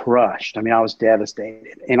was crushed. I was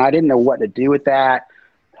devastated. And I didn't know what to do with that.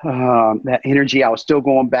 That energy. I was still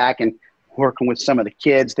going back and working with some of the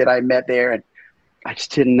kids that I met there. And I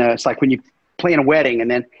just didn't know. It's like when you plan a wedding and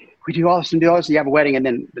then we do all this and do all this. You have a wedding and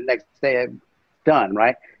then the next day I'm done,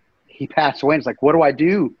 right? He passed away. And it's like, what do I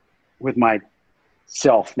do with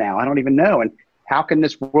myself now? I don't even know. And how can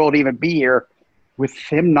this world even be here with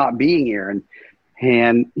him not being here?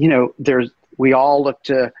 And we all look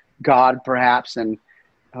to God perhaps and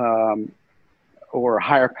or a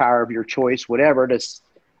higher power of your choice, whatever it is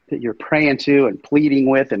that you're praying to and pleading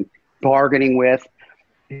with and bargaining with.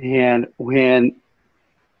 And when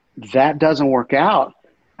that doesn't work out,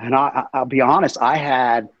 and I'll be honest,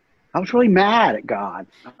 I was really mad at God.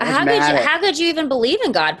 How could you even believe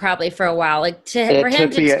in God? Probably for a while, You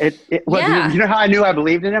know how I knew I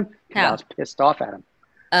believed in him? How? I was pissed off at him.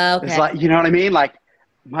 Okay. It's like, you know what I mean? Like,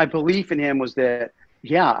 my belief in him was that,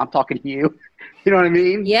 I'm talking to you. You know what I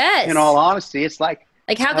mean? Yes. In all honesty, it's like,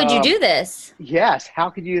 how could you do this? Yes. How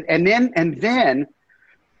could you? And then,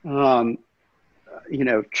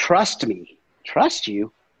 trust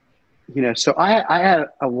you. So I had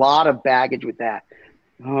a lot of baggage with that,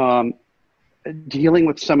 dealing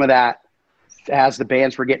with some of that as the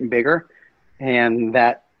bands were getting bigger, and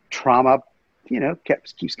that trauma,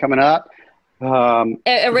 keeps coming up.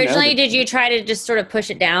 Originally, did you try to just sort of push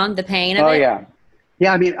it down, the pain of it? Oh, yeah.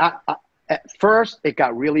 Yeah, I mean, I at first it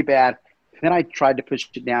got really bad. Then I tried to push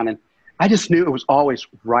it down, and I just knew it was always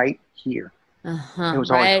right here. It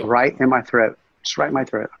was always right in my throat, just right in my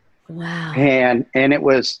throat. Wow. And it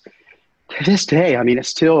was, to this day, I mean, it's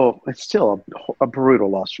still a brutal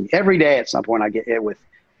loss for me. Every day at some point I get hit with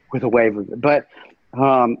a wave of it. But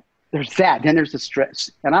there's that. Then there's the stress.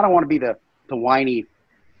 And I don't want to be the whiny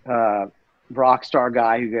rock star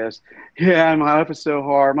guy who goes, yeah, my life was so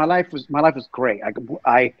hard. My life was great.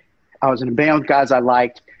 I was in a band with guys I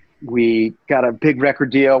liked. We got a big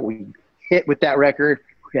record deal. We hit with that record.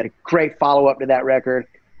 We had a great follow-up to that record.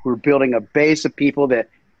 We were building a base of people that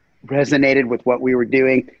resonated with what we were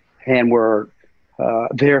doing and were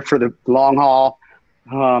there for the long haul.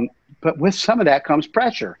 But with some of that comes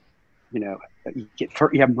pressure. You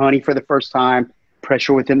have money for the first time,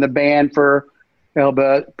 pressure within the band for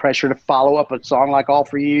pressure to follow up a song like All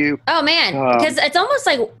For You. Oh man, because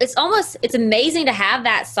it's amazing to have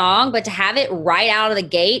that song, but to have it right out of the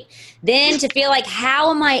gate, then to feel like,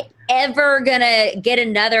 how am I ever gonna get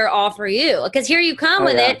another All For You? Because here you come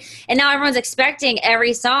with it, and now everyone's expecting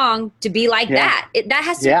every song to be like that. That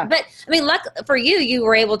has to. But I mean, luck for you, you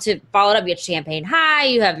were able to follow it up. You had Champagne High,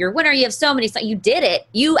 you have Your Winner, you have so many songs. You did it.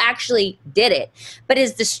 You actually did it. But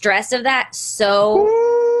is the stress of that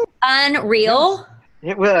so unreal?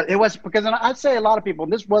 It was because I'd say a lot of people,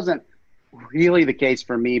 and this wasn't really the case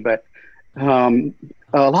for me, but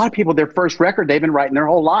a lot of people, their first record, they've been writing their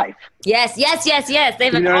whole life. Yes. They've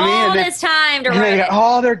had all this time to write it.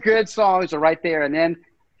 All their good songs are right there. And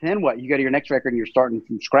then what? You go to your next record and you're starting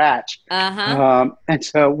from scratch. And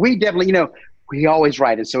so we definitely, we always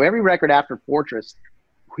write. And so every record after Fortress,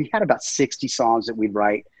 we had about 60 songs that we'd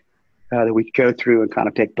write that we'd go through and kind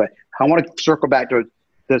of pick. But I want to circle back to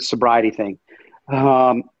the sobriety thing.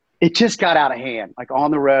 It just got out of hand, like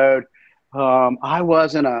on the road. I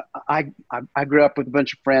grew up with a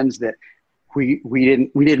bunch of friends that we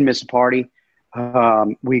didn't miss a party.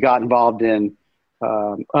 We got involved in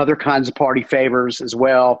other kinds of party favors as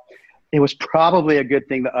well. It was probably a good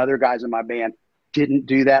thing the other guys in my band didn't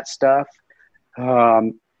do that stuff,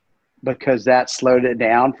 because that slowed it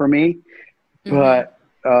down for me. But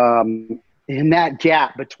in that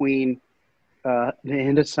gap between the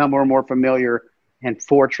end of Somewhere More Familiar and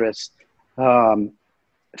Fortress,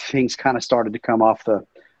 things kind of started to come off the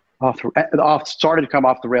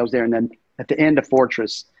rails there. And then at the end of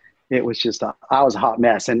Fortress, it was just I was a hot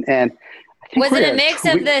mess. And I think was it a mix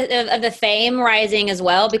of the fame rising as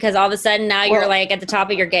well? Because all of a sudden now you're like at the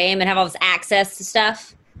top of your game and have all this access to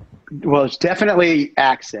stuff. Well, it's definitely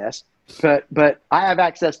access, but I have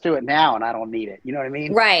access to it now and I don't need it. You know what I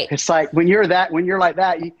mean? Right. It's like when you're like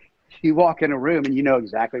that, you walk in a room and you know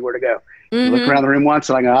exactly where to go. You look around the room once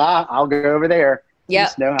and I go, I'll go over there. Yeah.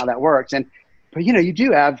 Just know how that works. But you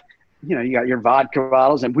do have, you got your vodka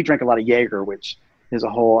bottles, and we drink a lot of Jaeger, which is a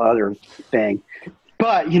whole other thing.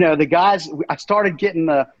 But, the guys, I started getting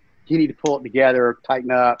you need to pull it together, tighten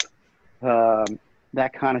up,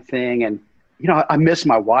 that kind of thing. And, I miss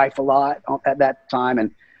my wife a lot at that time.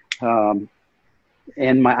 And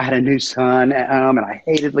I had a new son at home and I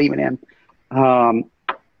hated leaving him.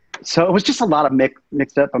 So it was just a lot of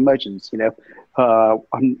mixed up emotions,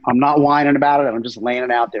 I'm not whining about it. I'm just laying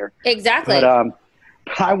it out there. Exactly. But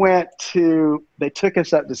they took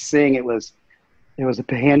us up to sing. It was a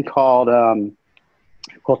band called,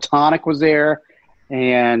 Tonic was there,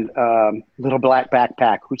 and Little Black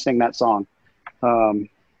Backpack, who sang that song.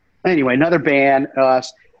 Anyway, another band,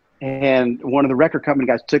 us, and one of the record company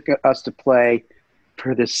guys took us to play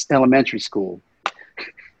for this elementary school.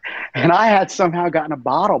 And I had somehow gotten a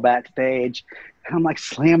bottle backstage, and I'm like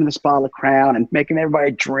slamming this bottle of Crown and making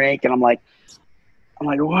everybody drink. And I'm like,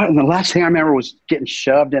 what? And the last thing I remember was getting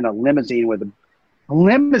shoved in a limousine with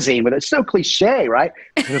it's so cliche, right?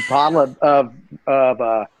 With a bottle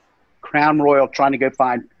of Crown Royal, trying to go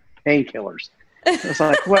find painkillers. It's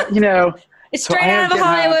like, it's straight out of a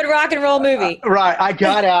Hollywood rock and roll movie. Right. I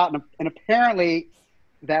got out, and apparently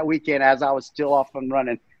that weekend, as I was still off and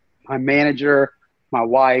running, my manager, my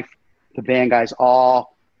wife, the band guys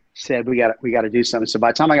all said, we got to do something. So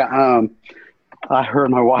by the time I got home, I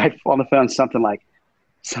heard my wife on the phone, something like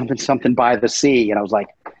something by the sea. And I was like,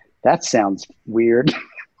 that sounds weird.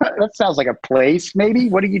 That sounds like a place, maybe.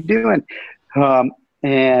 What are you doing?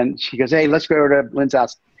 And she goes, hey, let's go over to Lynn's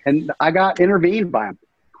house. And I got intervened by him.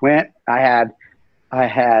 I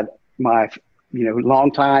had my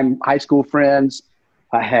longtime high school friends.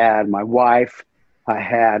 I had my wife. I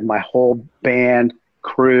had my whole band,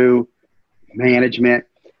 crew, management.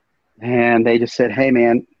 And they just said, hey,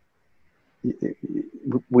 man,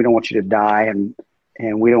 we don't want you to die. And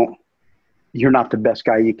you're not the best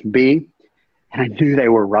guy you can be. And I knew they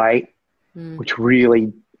were right, which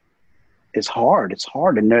really is hard. It's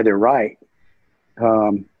hard to know they're right.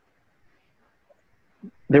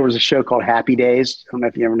 There was a show called Happy Days. I don't know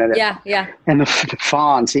if you ever know that. Yeah. And the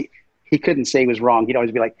Fonz, he couldn't say he was wrong. He'd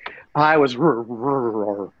always be like, I was.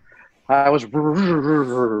 You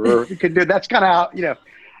could do. That's kind of how,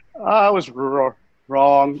 I was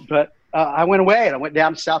wrong. But I went away and I went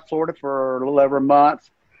down to South Florida for a little over a month.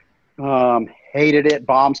 Hated it.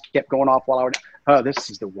 Bombs kept going off while I was. Oh, this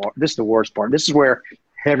is the worst part. This is where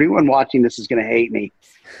everyone watching this is going to hate me.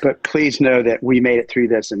 But please know that we made it through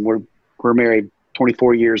this, and we're married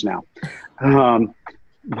 24 years now.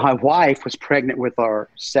 My wife was pregnant with our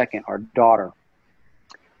daughter,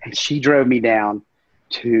 and she drove me down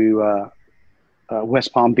to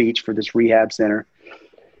West Palm Beach for this rehab center.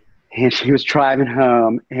 And she was driving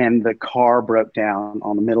home, and the car broke down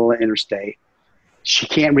on the middle of the interstate. She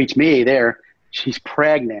can't reach me there. She's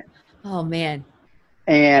pregnant. Oh, man.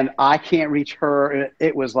 And I can't reach her.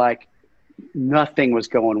 It was like nothing was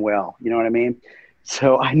going well. You know what I mean?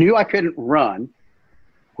 So I knew I couldn't run,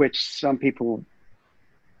 which some people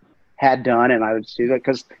had done, and I would do that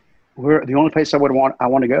because the only place I want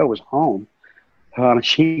to go was home.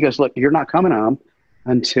 She goes, look, you're not coming home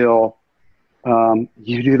until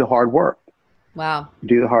you do the hard work. Wow.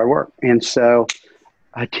 Do the hard work. And so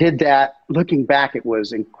I did that. Looking back, it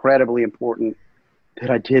was incredibly important that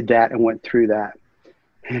I did that and went through that.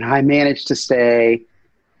 And I managed to stay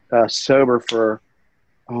sober for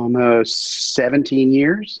almost 17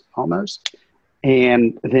 years, almost.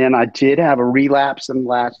 And then I did have a relapse in the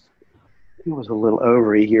last, I think it was a little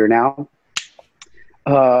over a year now,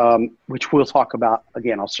 which we'll talk about.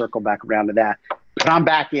 Again, I'll circle back around to that. But I'm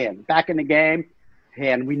back in the game,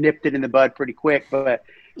 and we nipped it in the bud pretty quick. But,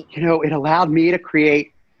 it allowed me to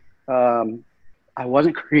create I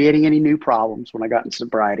wasn't creating any new problems when I got in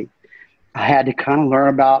sobriety. I had to kind of learn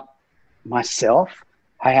about myself.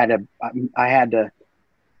 I had to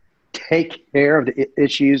take care of the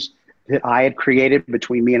issues that I had created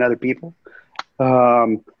between me and other people.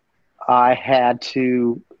 I had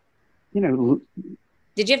to, Did you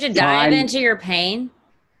have to dive into your pain?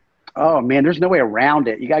 Oh man, there's no way around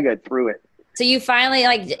it. You gotta go through it. So you finally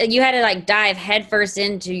you had to dive headfirst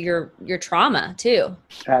into your trauma too.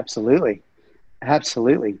 Absolutely.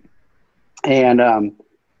 And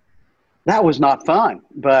that was not fun,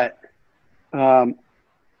 but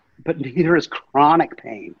neither is chronic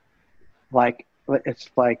pain. It's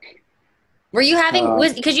like. Were you having,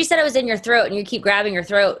 because you said it was in your throat and you keep grabbing your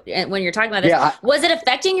throat when you're talking about this. Yeah, was it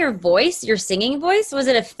affecting your voice, your singing voice? Was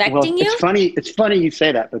it affecting you? It's funny you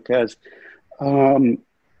say that because a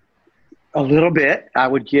little bit. I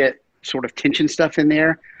would get sort of tension stuff in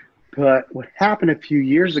there. But what happened a few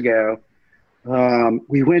years ago,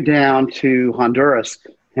 we went down to Honduras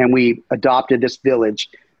and we adopted this village,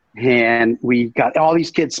 and we got all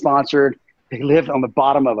these kids sponsored. They lived on the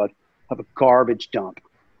bottom of a garbage dump.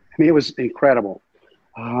 I mean, it was incredible.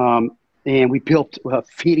 And we built a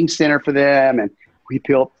feeding center for them, and we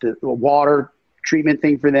built the water treatment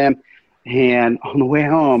thing for them. And on the way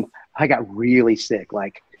home, I got really sick,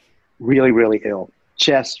 really, really ill.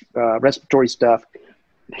 Chest, respiratory stuff.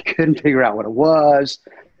 They couldn't figure out what it was.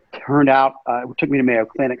 Turned out, it took me to Mayo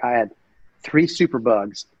Clinic. I had 3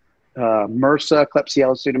 superbugs, MRSA,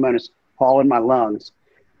 Klebsiella pseudomonas, all in my lungs.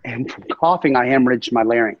 And from coughing, I hemorrhaged my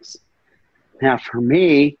larynx. Now, for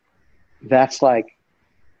me, that's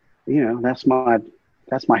that's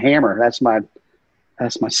my hammer. That's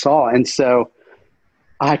my saw. And so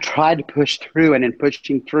I tried to push through, and in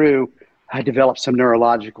pushing through, I developed some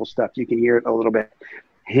neurological stuff. You can hear it a little bit.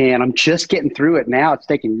 And I'm just getting through it now. It's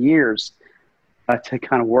taken years to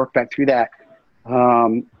kind of work back through that,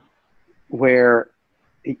 where,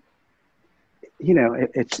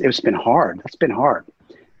 it's been hard. It's been hard.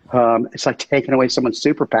 It's like taking away someone's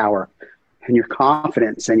superpower and your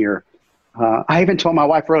confidence and your, I even told my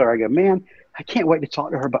wife earlier, I go, man, I can't wait to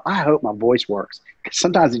talk to her, but I hope my voice works, because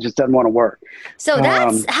sometimes it just doesn't want to work. So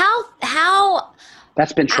that's how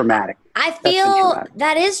that's been traumatic. I feel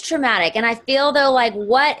that is traumatic. And I feel though,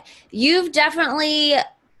 what you've definitely,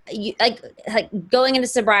 like going into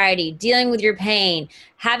sobriety, dealing with your pain,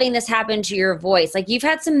 having this happen to your voice, you've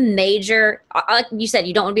had some major, like you said,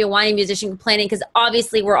 you don't want to be a whiny musician complaining, because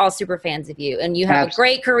obviously we're all super fans of you and you have a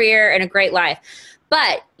great career and a great life,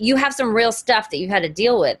 but you have some real stuff that you've had to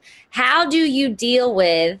deal with. How do you deal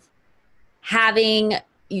with having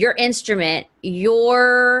your instrument,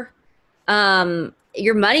 your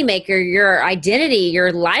moneymaker, your identity,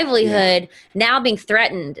 your livelihood now being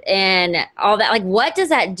threatened and all that? Like, what does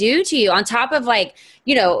that do to you on top of like,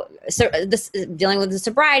 you know, dealing with the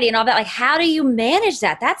sobriety and all that? Like, how do you manage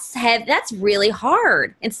that? That's really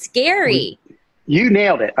hard and scary. You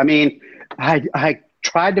nailed it. I mean, I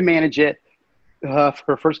tried to manage it for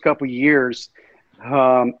the first couple of years.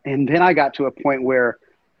 And then I got to a point where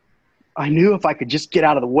I knew if I could just get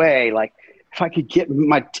out of the way, like if I could get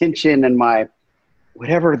my tension and my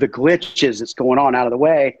whatever the glitch is that's going on out of the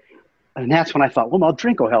way. And that's when I thought, well,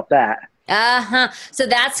 drink will help that. So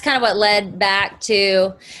that's kind of what led back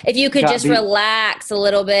to, if you could just relax a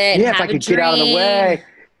little bit. Yeah, and if I could get out of the way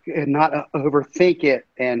and not overthink it.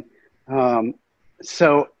 And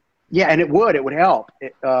so, yeah, and it would help.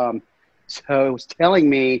 So it was telling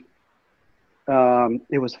me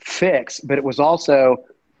it was a fix, but it also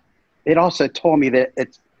told me that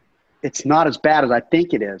it's not as bad as I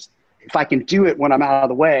think it is. If I can do it when I'm out of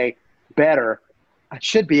the way better, I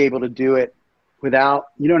should be able to do it without,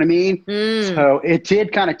 you know what I mean? So it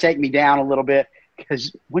did kind of take me down a little bit,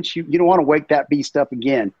 because once you don't want to wake that beast up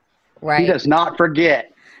again. Right. He does not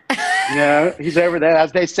forget. You know, he's over there,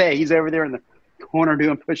 as they say, he's over there in the corner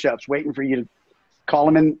doing push-ups, waiting for you to call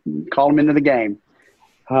him into the game.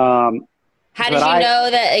 How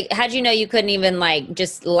did you know you couldn't even like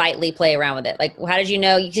just lightly play around with it? Like, how did you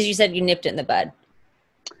know? Because you said you nipped it in the bud.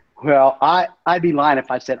 Well, I'd be lying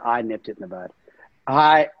if I said I nipped it in the bud.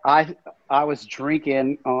 I was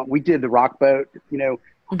drinking. We did the Rock Boat. You know,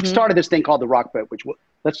 started this thing called the Rock Boat, which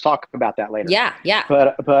let's talk about that later. Yeah.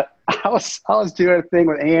 But I was doing a thing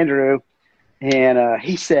with Andrew, and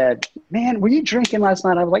he said, "Man, were you drinking last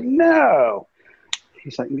night?" I was like, "No."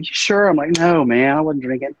 He's like, "Are you sure?" I'm like, "No, man, I wasn't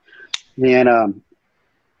drinking." And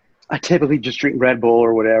I typically just drink Red Bull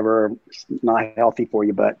or whatever. It's not healthy for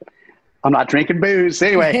you, but I'm not drinking booze.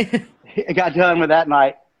 Anyway, I got done with that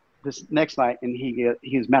night, this next night, and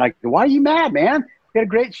he was mad. I go, "Why are you mad, man? We had a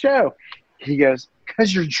great show." He goes,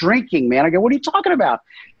 "Because you're drinking, man." I go, "What are you talking about?"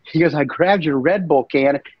 He goes, "I grabbed your Red Bull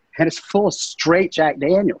can, and it's full of straight Jack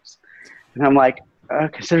Daniels." And I'm like,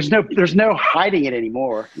 "Okay, so there's no hiding it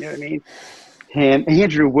anymore." You know what I mean? And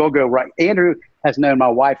Andrew will go right. Andrew has known my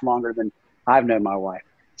wife longer than I've known my wife.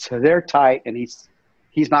 So they're tight, and he's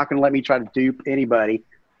not going to let me try to dupe anybody.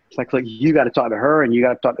 It's like, look, you got to talk to her, and you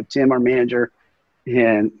got to talk to Tim, our manager,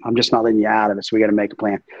 and I'm just not letting you out of it, so we got to make a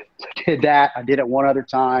plan. So I did that. I did it one other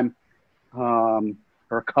time, or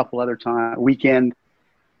a couple other times,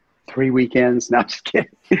 3 weekends. No, I'm just kidding.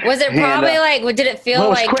 Was it probably did it feel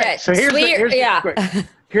like quick. that So here's sweet?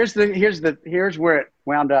 Here's where it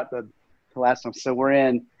wound up the last time. So we're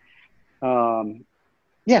in, so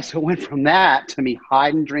it went from that to me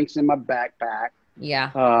hiding drinks in my backpack.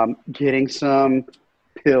 Yeah. Getting some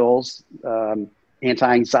pills,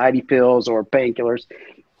 anti-anxiety pills or painkillers.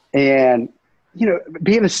 And, you know,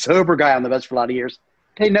 being a sober guy on the bus for a lot of years,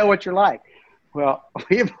 they know what you're like. Well,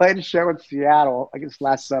 we had played a show in Seattle, I guess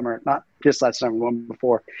last summer, not this last summer, one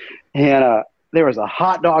before. And there was a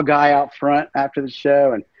hot dog guy out front after the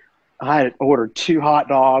show, and I had ordered 2 hot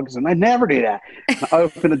dogs, and I never do that. I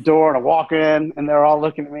open the door and I walk in, and they're all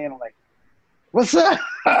looking at me, and I'm like, "What's up?"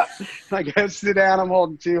 And I go sit down. I'm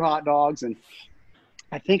holding 2 hot dogs, and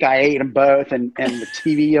I think I ate them both. And the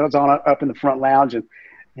TV was on up in the front lounge,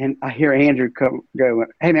 and I hear Andrew go,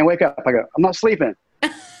 "Hey man, wake up!" I go, "I'm not sleeping."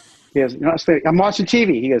 He goes, "You're not sleeping? I'm watching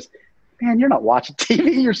TV." He goes, "Man, you're not watching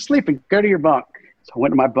TV. You're sleeping. Go to your bunk." So I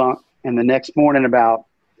went to my bunk, and the next morning about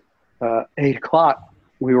 8 o'clock.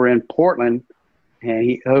 We were in Portland, and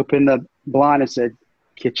he opened the blind and said,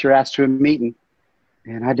 "Get your ass to a meeting."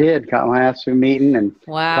 And I did, got my ass to a meeting, and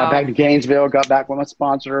got back to Gainesville, got back with my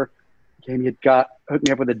sponsor, hooked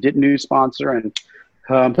me up with a new sponsor. And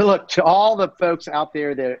but look, to all the folks out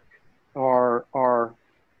there that are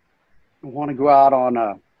want to go out on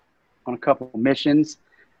a couple of missions,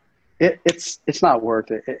 it's not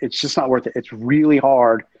worth it. It's just not worth it. It's really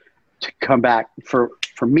hard to come back. For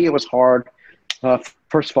me, it was hard.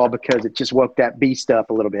 First of all, because it just woke that beast up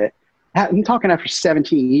a little bit. I'm talking after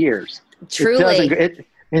 17 years. Truly.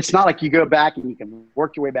 It's not like you go back and you can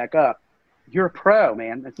work your way back up. You're a pro,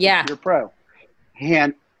 man. You're a pro.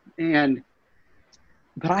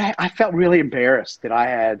 But I felt really embarrassed that I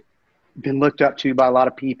had been looked up to by a lot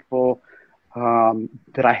of people,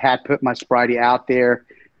 that I had put my sobriety out there,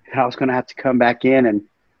 and I was going to have to come back in. And,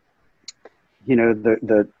 you know,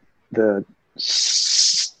 the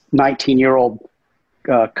 19-year-old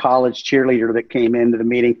college cheerleader that came into the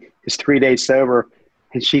meeting is 3 days sober,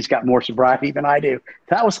 and she's got more sobriety than I do.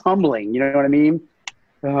 That was humbling. You know what I mean?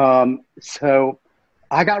 So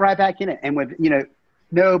I got right back in it. And with,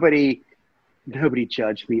 nobody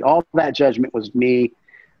judged me. All that judgment was me.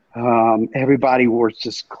 Everybody was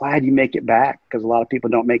just glad you make it back, because a lot of people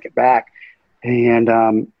don't make it back. And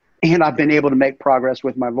I've been able to make progress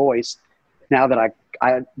with my voice now that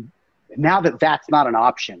now that that's not an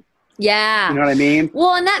option. Yeah. You know what I mean?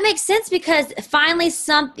 Well, and that makes sense, because finally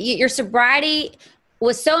your sobriety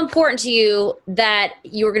was so important to you that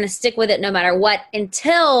you were going to stick with it no matter what,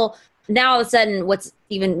 until now all of a sudden what's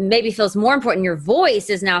even maybe feels more important, your voice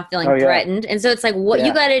is now feeling threatened. And so it's like, what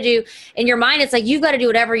you got to do in your mind, it's like, you've got to do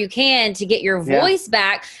whatever you can to get your voice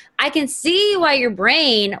back. I can see why your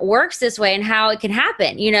brain works this way and how it can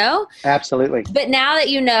happen, Absolutely. But now that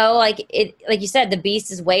like you said, the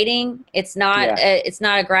beast is waiting. It's not, it's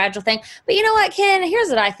not a gradual thing. But you know what, Ken, here's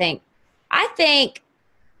what I think. I think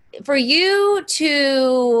for you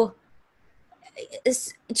to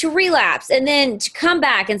relapse and then to come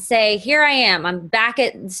back and say, here I am, I'm back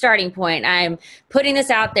at the starting point, I'm putting this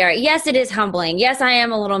out there. Yes, it is humbling. Yes, I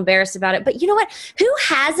am a little embarrassed about it. But you know what? Who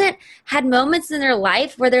hasn't had moments in their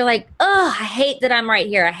life where they're like, oh, I hate that I'm right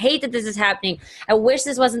here. I hate that this is happening. I wish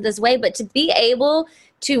this wasn't this way. But to be able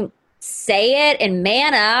to say it and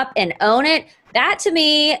man up and own it, that to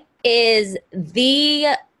me is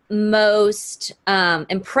the most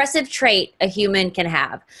impressive trait a human can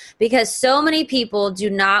have, because so many people do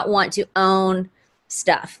not want to own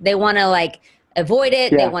stuff. They want to avoid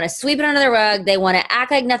it. They want to sweep it under the rug. They want to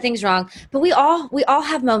act like nothing's wrong. But we all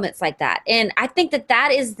have moments like that. And I think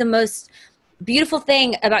that is the most beautiful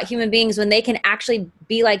thing about human beings, when they can actually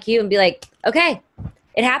be like you and be like, okay,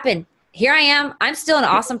 it happened. Here I am. I'm still an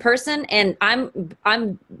awesome person, and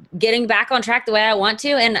I'm getting back on track the way I want to.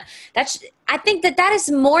 And I think that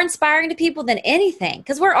is more inspiring to people than anything,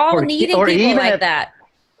 because we're all needing people like that.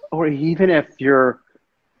 Or even if you're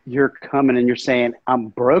coming and you're saying, I'm a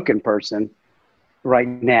broken person right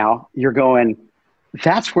now, you're going,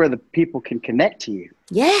 that's where the people can connect to you.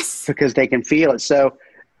 Yes. Because they can feel it. So,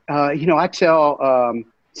 I tell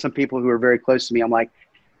some people who are very close to me, I'm like,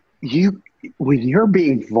 when you're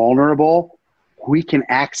being vulnerable, we can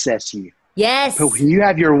access you. Yes. But when you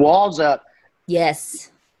have your walls up,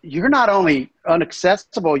 yes, you're not only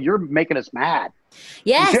inaccessible, you're making us mad.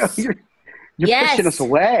 Yes. You're pushing us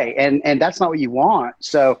away, and that's not what you want.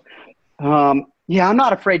 So, I'm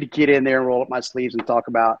not afraid to get in there and roll up my sleeves and talk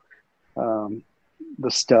about the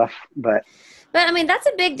stuff. But I mean, that's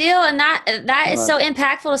a big deal, and that is so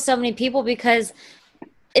impactful to so many people, because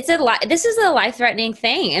this is a life-threatening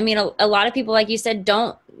thing. I mean, a lot of people, like you said,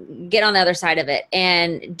 don't get on the other side of it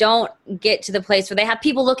and don't get to the place where they have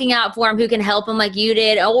people looking out for them who can help them like you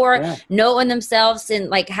did, or know in themselves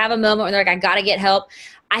and have a moment where they're like, I got to get help.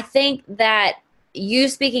 I think that you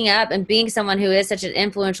speaking up and being someone who is such an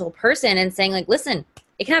influential person and saying listen,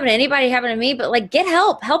 it can happen to anybody, happen to me, but get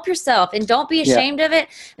help yourself, and don't be ashamed of it,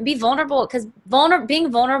 and be vulnerable, because being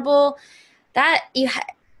vulnerable, that's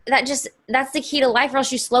the key to life, or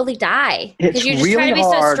else you slowly die, because you're just really trying to be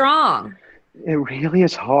so strong. It really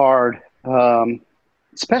is hard,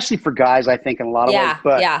 especially for guys, I think, in a lot of ways.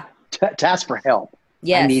 But to ask for help.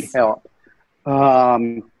 Yes. I need help.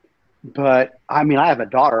 But I mean, I have a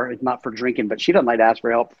daughter. It's not for drinking, but she doesn't like to ask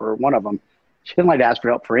for help for one of them. She doesn't like to ask for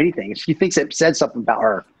help for anything. She thinks it said something about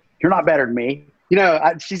her. You're not better than me.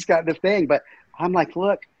 She's got this thing. But I'm like,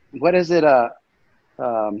 look, what is it? The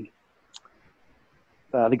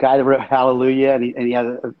guy that wrote Hallelujah, and he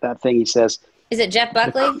has that thing he says. Is it Jeff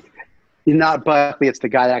Buckley? Not Buckley. It's the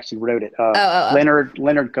guy that actually wrote it.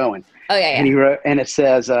 Leonard Cohen. Oh yeah. And he wrote, and it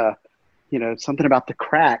says, something about the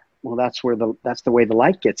crack. Well, that's the way the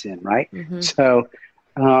light gets in, right? Mm-hmm. So,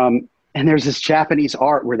 and there's this Japanese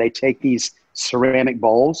art where they take these ceramic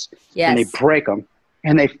bowls and they break them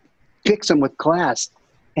and they fix them with glass,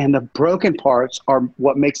 and the broken parts are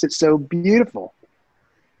what makes it so beautiful.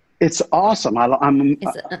 It's awesome. I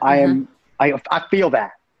feel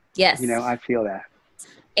that. Yes. I feel that.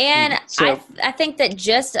 And so, I think that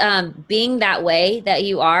just being that way that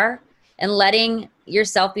you are, and letting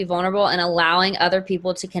yourself be vulnerable and allowing other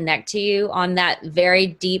people to connect to you on that very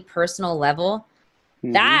deep personal level,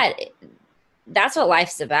 that's what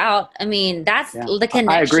life's about. I mean, that's the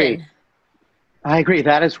connection. I agree.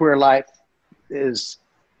 That is where life is.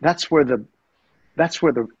 That's where the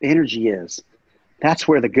energy is. That's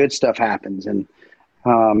where the good stuff happens. And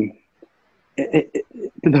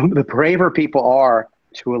the braver people are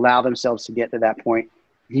to allow themselves to get to that point,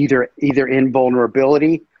 either in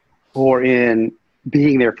vulnerability or in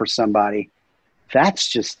being there for somebody.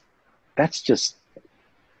 That's the magic.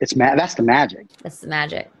 That's the magic. That's the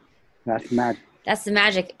magic. That's the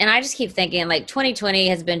magic. And I just keep thinking 2020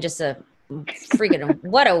 has been just a freaking,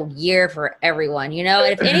 what a year for everyone, you know?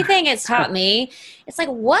 And if anything it's taught me, it's like,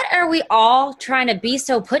 what are we all trying to be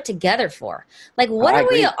so put together for? Like, what are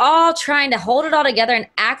we all trying to hold it all together and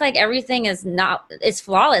act like everything is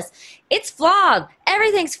flawless? It's flawed.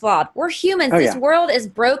 Everything's flawed. We're humans. This world is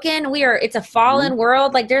broken. It's a fallen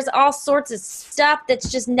world. Like, there's all sorts of stuff that's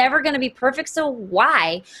just never going to be perfect. So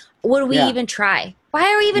why would we even try? Why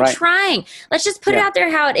are we even trying? Let's just put it out there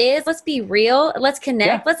how it is. Let's be real. Let's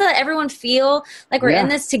connect. Let's let everyone feel like we're in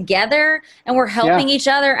this together and we're helping each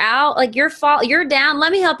other out. Like, you're down.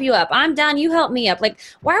 Let me help you up. I'm down. You help me up. Like,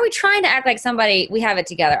 why are we trying to act like we have it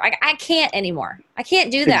together? I can't anymore. I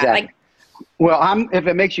can't do that. Exactly. Like, well, if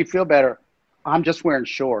it makes you feel better, I'm just wearing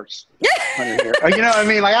shorts under here. You know what I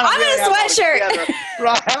mean? Like, I'm in a sweatshirt.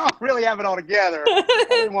 Right? I don't really have it all together. I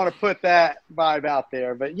didn't want to put that vibe out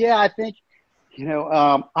there. But yeah, I think, you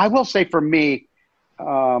know, I will say for me,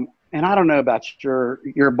 and I don't know about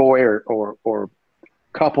your boy or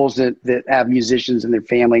couples that have musicians in their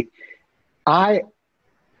family. My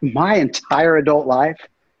entire adult life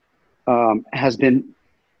has been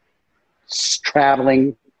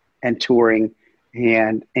traveling and touring,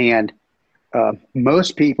 and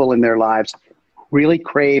most people in their lives really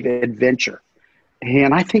crave adventure.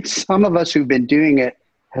 And I think some of us who've been doing it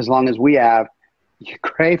as long as we have, you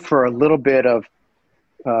crave for a little bit of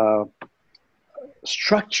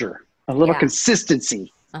structure, a little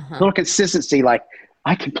consistency, like,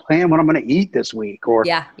 I can plan what I'm going to eat this week, or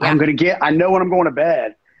I know when I'm going to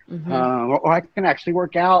bed, or I can actually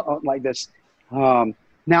work out like this. Now,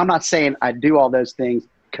 I'm not saying I do all those things,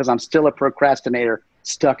 because I'm still a procrastinator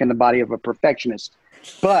stuck in the body of a perfectionist.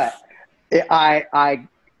 But I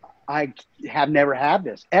have never had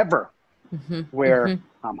this ever, where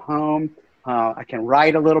I'm home. I can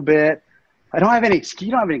write a little bit. You don't have any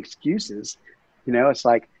excuses. You know, it's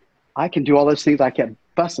like, I can do all those things I kept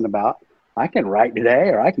fussing about. I can write today,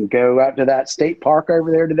 or I can go out to that state park over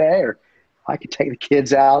there today, or I can take the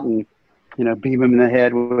kids out and, you know, beat them in the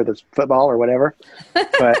head with a football or whatever.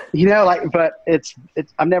 But, you know, it's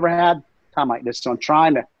I've never had time like this. So I'm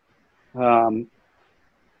trying to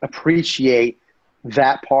appreciate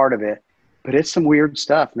that part of it. But it's some weird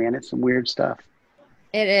stuff, man. It's some weird stuff.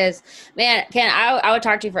 It is, man. Ken, I would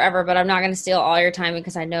talk to you forever, but I'm not going to steal all your time,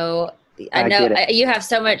 because I know you have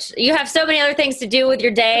so many other things to do with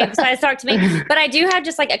your day besides talk to me. But I do have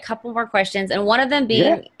just like a couple more questions, and one of them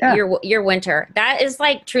being your Winter. That is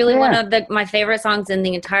like truly one of my favorite songs in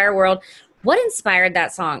the entire world. What inspired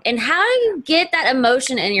that song, and how do you get that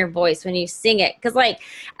emotion in your voice when you sing it? Because like,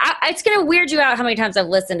 it's going to weird you out how many times I've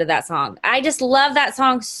listened to that song. I just love that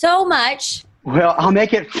song so much. Well, I'll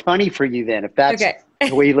make it funny for you then, if that's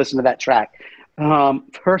the way you listen to that track.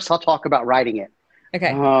 First, I'll talk about writing it.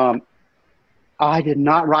 Okay. I did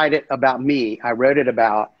not write it about me. I wrote it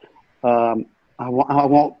about, I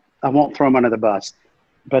won't throw them under the bus,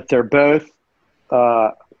 but they're both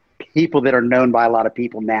people that are known by a lot of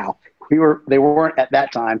people now. They weren't at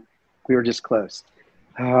that time. We were just close.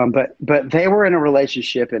 But they were in a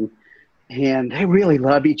relationship, and they really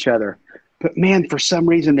love each other. But man, for some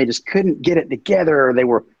reason they just couldn't get it together, or they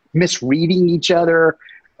were misreading each other.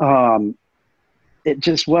 It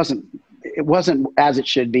just wasn't as it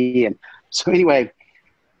should be. And so anyway,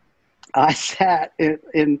 I sat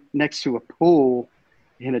in next to a pool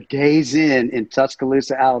in a Days Inn in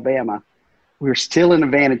Tuscaloosa, Alabama. We were still in a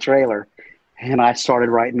van and trailer, and I started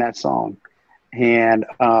writing that song. And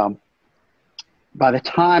by the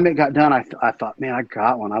time it got done, I thought, man, I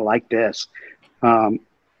got one. I like this. I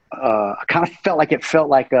kind of felt like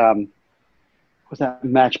was that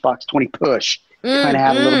Matchbox 20 Push? Kind of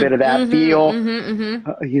have a little bit of that feel,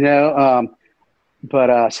 you know.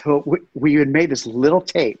 So we had made this little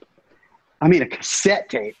tape, a cassette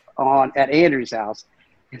tape at Andrew's house.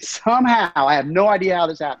 And somehow, I have no idea how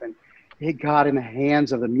this happened, it got in the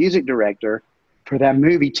hands of the music director for that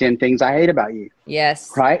movie, 10 Things I Hate About You.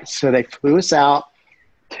 Yes. Right? So they flew us out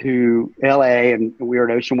to L.A., and we were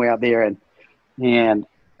at Ocean Way out there, and they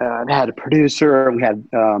had a producer, and we had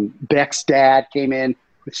Beck's dad came in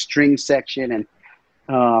with string section, and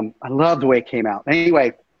I love the way it came out.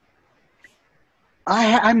 Anyway,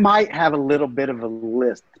 I might have a little bit of a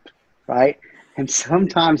lisp, right? And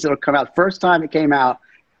sometimes it'll come out. First time it came out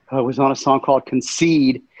was on a song called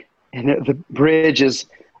Concede, and the bridge is,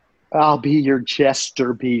 I'll be your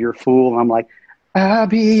jester, be your fool. And I'm like, I'll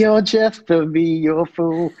be your jester, be your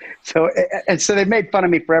fool. So they made fun of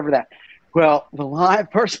me forever that. Well, the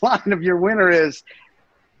first line of Your Winter is,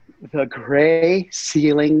 the gray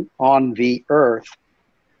ceiling on the earth,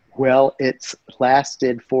 well, it's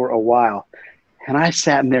lasted for a while. And I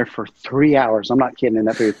sat in there for 3 hours. I'm not kidding, in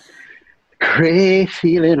that booth. Great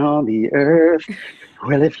feeling on the earth.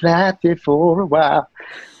 Well, it lasted for a while.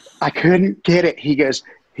 I couldn't get it. He goes,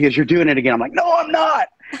 you're doing it again. I'm like, no, I'm not.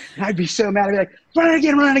 And I'd be so mad. I'd be like, run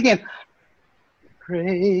it again.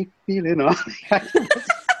 Great feeling on the earth.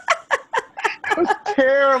 It was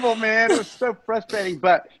terrible, man. It was so frustrating,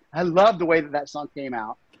 but I love the way that song came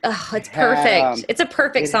out. Oh, it's perfect. It's a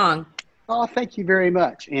perfect song. Oh, thank you very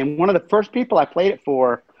much. And one of the first people I played it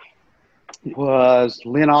for was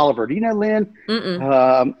Lynn Oliver. Do you know Lynn?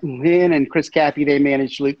 Lynn and Chris Cappy, they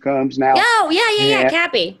manage Luke Combs now. Oh, yeah,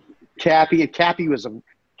 Cappy. Cappy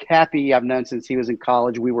I've known since he was in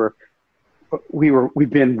college. We've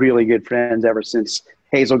been really good friends ever since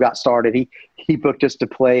Hazel got started. He booked us to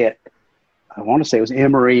play at, I want to say it was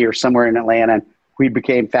Emory or somewhere in Atlanta, and we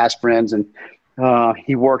became fast friends. And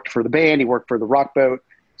he worked for the band. He worked for the Rock Boat,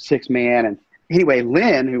 6-man. And anyway,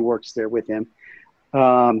 Lynn, who works there with him,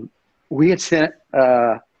 we had sent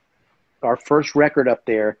our first record up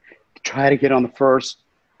there to try to get on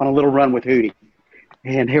a little run with Hootie.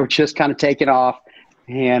 And they were just kind of taking off.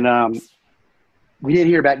 And we didn't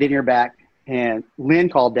hear back. And Lynn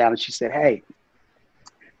called down and she said, hey,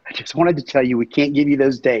 I just wanted to tell you we can't give you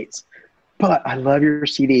those dates, but I love your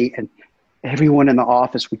CD, and everyone in the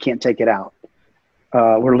office, we can't take it out.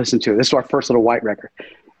 We're listening to it. This is our first little white record.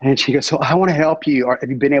 And she goes, so I want to help you. Have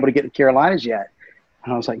you been able to get to the Carolinas yet?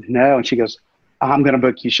 And I was like, no. And she goes, I'm going to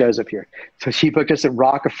book you shows up here. So she booked us at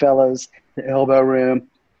Rockefeller's, the Elbow Room,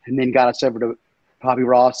 and then got us over to Bobby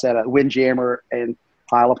Ross at a Windjammer and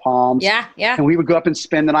Pile of Palms. Yeah. And we would go up and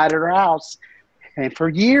spend the night at her house. And for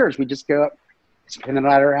years, we just go up, spend the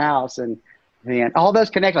night at her house. And all those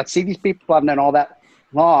connections. I see these people I've known all that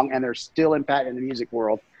long, and they're still impacting the music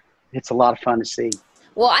world. It's a lot of fun to see.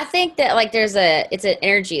 Well, I think that it's an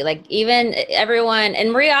energy, like even everyone,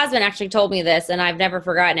 and Marie Osmond actually told me this, and I've never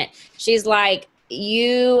forgotten it. She's like,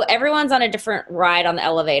 everyone's on a different ride on the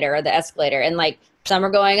elevator or the escalator, and like some are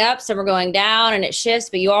going up, some are going down, and it shifts,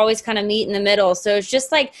 but you always kind of meet in the middle. So it's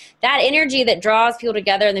just like that energy that draws people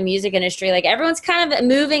together in the music industry. Like everyone's kind of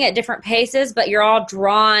moving at different paces, but you're all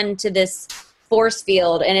drawn to this force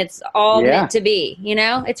field, and it's all meant to be,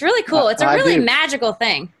 It's really cool. It's a really magical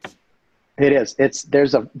thing. It is.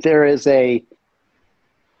 There is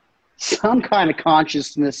some kind of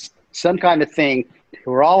consciousness, some kind of thing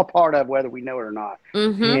we're all a part of, whether we know it or not.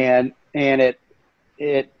 Mm-hmm. And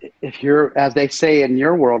if you're, as they say in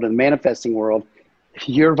your world, in the manifesting world, if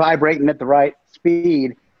you're vibrating at the right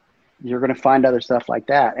speed, you're going to find other stuff like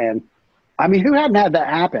that. And I mean, who hadn't had that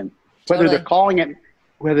happen? Whether they're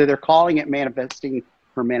calling it manifesting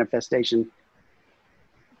or manifestation,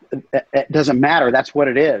 it doesn't matter. That's what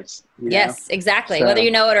it is. Yes, exactly. So, whether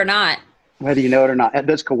you know it or not. And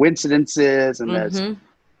those coincidences and those,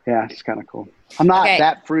 it's kind of cool. I'm not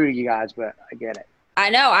that fruity, you guys, but I get it. I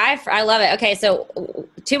know. I love it. Okay, so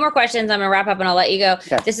 2 more questions. I'm going to wrap up and I'll let you go.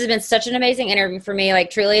 Okay. This has been such an amazing interview for me, like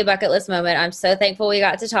truly a bucket list moment. I'm so thankful we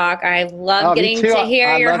got to talk. I love getting to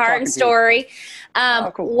hear your heart and story.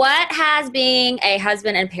 Cool. What has being a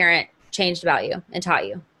husband and parent changed about you and taught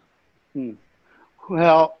you?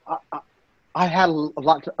 Well, I had a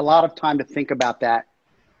lot of time to think about that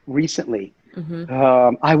recently.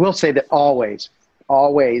 Mm-hmm. I will say that always,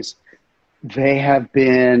 they have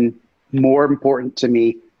been more important to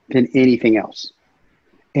me than anything else.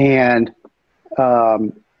 And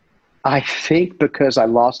I think because I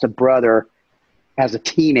lost a brother as a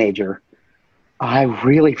teenager, I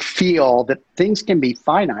really feel that things can be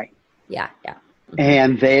finite. Yeah. Mm-hmm.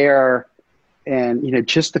 And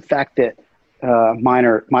just the fact that mine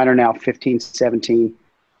are now 15, 17,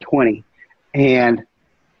 20, and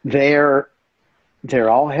they're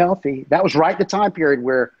all healthy. That was right the time period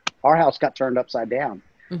where our house got turned upside down.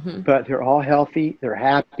 Mm-hmm. But they're all healthy. They're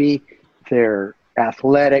happy. They're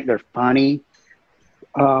athletic. They're funny.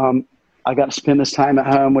 I got to spend this time at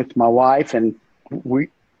home with my wife, and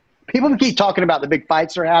people keep talking about the big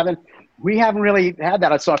fights they're having. We haven't really had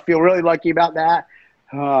that, so I feel really lucky about that.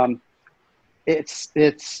 It's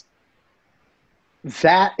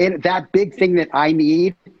that big thing that I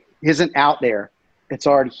need isn't out there. It's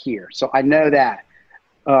already here. So I know that.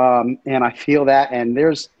 And I feel that. And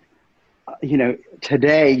there's,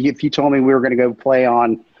 today, if you told me we were going to go play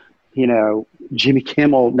on, Jimmy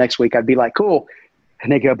Kimmel next week, I'd be like, cool.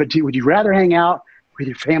 And they go, but would you rather hang out with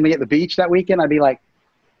your family at the beach that weekend? I'd be like,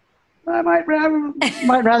 I might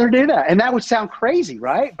rather do that. And that would sound crazy,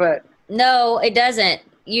 right? But no, it doesn't.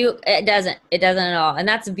 It doesn't at all. And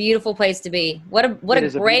that's a beautiful place to be. What a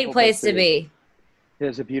great place to be. It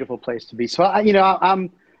is a beautiful place to be. So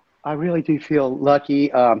I really do feel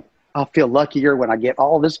lucky. I'll feel luckier when I get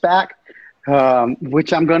all this back,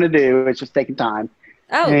 which I'm going to do. It's just taking time.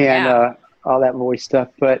 Oh, and, all that voice stuff.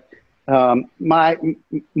 But my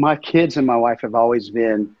kids and my wife have always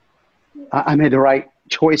been, I made the right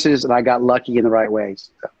choices and I got lucky in the right ways.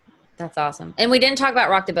 That's awesome. And we didn't talk about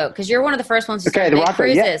Rock the Boat because you're one of the first ones to start the big Rock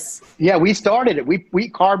cruises. Yeah, we started it. We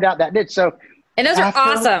carved out that niche. So, and those are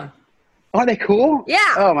awesome. Are they cool?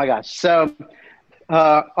 Yeah. Oh my gosh. So,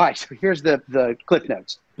 all right. So here's the cliff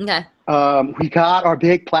notes. Okay. We got our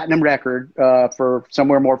big platinum record for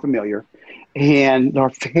Somewhere More Familiar, and our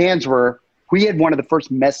fans we had one of the first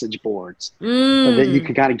message boards that you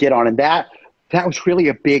could kind of get on, and that was really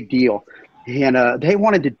a big deal. And they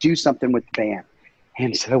wanted to do something with the band.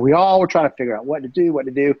 And so we all were trying to figure out what to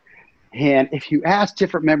do. And if you ask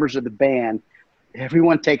different members of the band,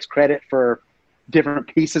 everyone takes credit for different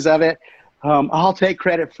pieces of it. I'll take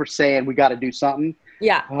credit for saying we got to do something.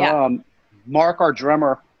 Yeah. Mark, our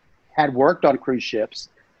drummer, had worked on cruise ships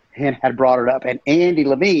and had brought it up. And Andy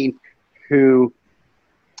Levine, who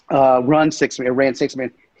ran Six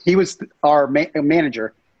Man, he was our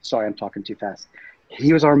manager. Sorry, I'm talking too fast.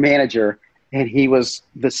 He was our manager, and he was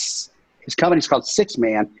his company's called Six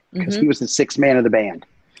Man because he was the sixth man of the band.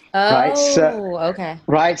 Oh, right? okay.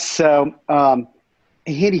 Right. So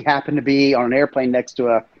Andy happened to be on an airplane next to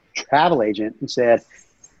a travel agent and said,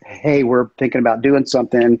 "Hey, we're thinking about doing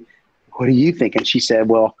something. What do you think?" And she said,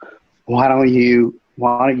 "Well, why don't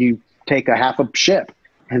you take a half a ship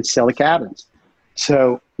and sell the cabins?"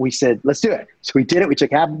 So we said, "Let's do it." So we did it. We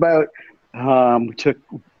took half a boat. We took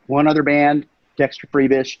one other band, Dexter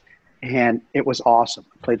Freebish, and it was awesome.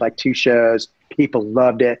 Played like 2 shows. People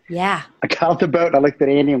loved it. Yeah. I got off the boat and I looked at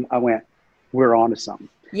Andy and I went, "We're on to something."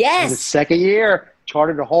 Yes. And the second year,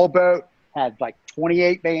 chartered a whole boat, had like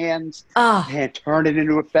 28 bands, and turned it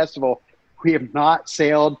into a festival. We have not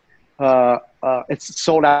sailed. It's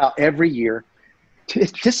sold out every year.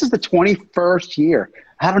 This is the 21st year.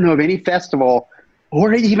 I don't know of any festival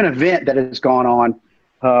or even event that has gone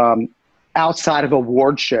on outside of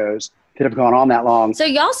award shows that have gone on that long. So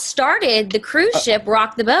y'all started the cruise ship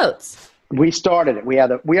Rock the Boats. We started it. We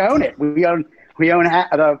own it. We own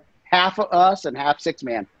half of us and half Six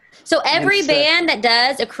Man. So every band that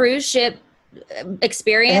does a cruise ship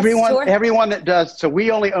experience tour? Everyone that does. So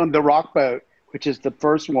we only own the Rock Boat, which is the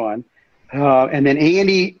first one. And then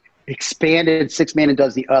Andy expanded Six Man and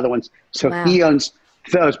does the other ones. So he owns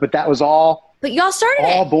those, but that was all. But y'all started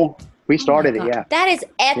it. We started it, yeah. That is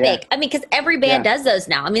epic. Yeah. I mean, because every band does those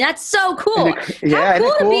now. I mean, that's so cool. How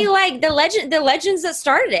cool to be like the legends that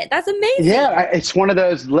started it. That's amazing. Yeah, it's one of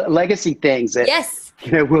those legacy things that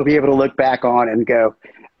we'll be able to look back on and go,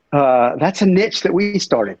 that's a niche that we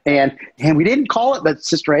started. And we didn't call it the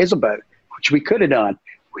Sister Hazel Boat, which we could have done.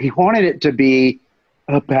 We wanted it to be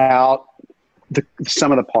about the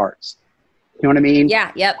sum of the parts. You know what I mean?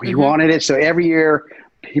 Yeah, yep. We wanted it so every year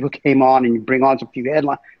people came on and you bring on some few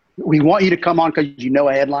headlines. We want you to come on because you know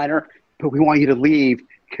a headliner, but we want you to leave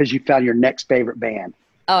because you found your next favorite band.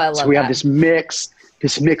 Oh, I love that. So we have this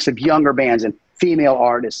mix of younger bands and female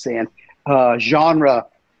artists and genre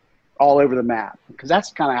all over the map, because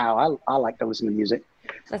that's kind of how I like to listen to music.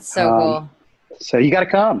 That's so cool. So you got to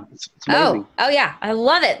come. It's amazing. Oh yeah, I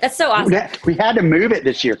love it. That's so awesome. We had to move it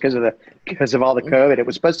this year because of all the COVID. It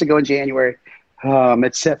was supposed to go in January.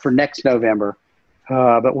 It's set for next November,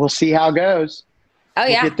 but we'll see how it goes. Oh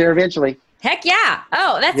yeah, we'll get there eventually. Heck yeah.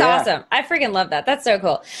 Oh, that's awesome. I freaking love that. That's so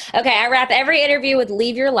cool. Okay, I wrap every interview with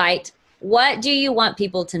Leave Your Light. What do you want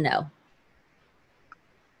people to know?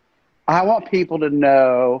 I want people to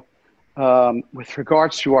know, with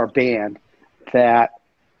regards to our band, that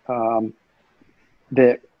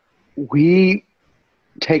that we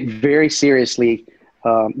take very seriously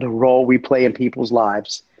the role we play in people's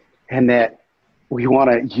lives, and that we want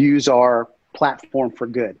to use our platform for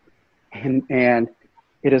good. And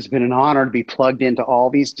it has been an honor to be plugged into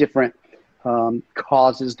all these different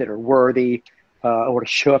causes that are worthy, or to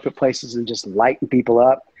show up at places and just lighten people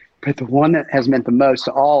up. But the one that has meant the most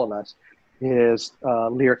to all of us is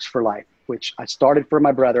Lyrics for Life, which I started for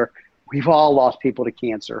my brother. We've all lost people to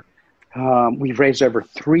cancer. We've raised over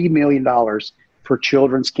 $3 million for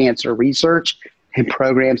children's cancer research and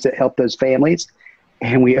programs that help those families.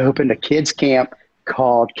 And we opened a kids camp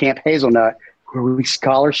called Camp Hazelnut, where we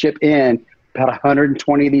scholarship in about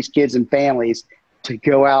 120 of these kids and families to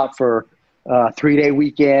go out for a 3-day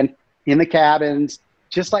weekend in the cabins,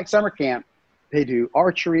 just like summer camp. They do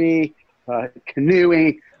archery,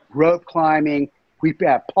 canoeing, rope climbing. We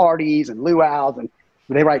have parties and luau's, and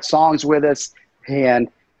they write songs with us. And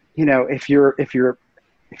if you're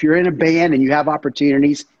in a band and you have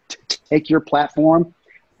opportunities to take your platform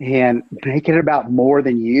and make it about more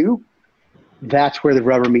than you, that's where the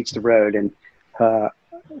rubber meets the road. And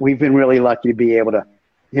we've been really lucky to be able to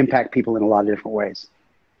impact people in a lot of different ways.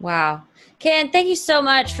 Wow. Ken, thank you so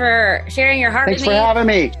much for sharing your heart Thanks with me. for having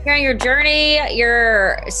me. Sharing your journey,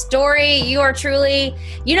 your story. You are truly,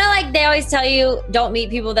 like they always tell you, don't meet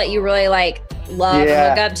people that you really love and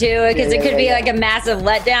look up to, because it could be like a massive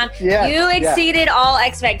letdown. Yeah, you exceeded all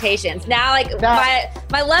expectations. Now,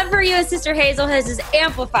 my love for you and Sister Hazel has just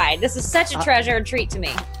amplified. This is such a treasure and treat to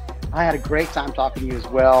me. I had a great time talking to you as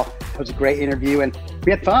well. It was a great interview, and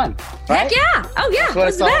we had fun. Right? Heck yeah. Oh, yeah. It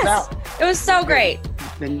was the best. It was so great.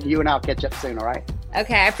 Then you and I'll catch up soon, all right?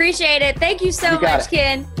 Okay. I appreciate it. Thank you so much,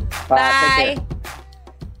 Ken. Bye.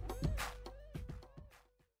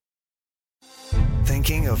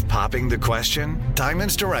 Thinking of popping the question?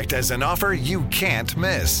 Diamonds Direct has an offer you can't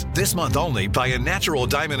miss. This month only, buy a natural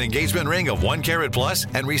diamond engagement ring of 1 carat plus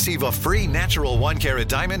and receive a free natural 1 carat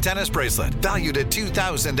diamond tennis bracelet valued at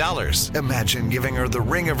 $2,000. Imagine giving her the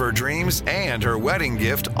ring of her dreams and her wedding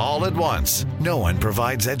gift all at once. No one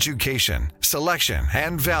provides education, selection,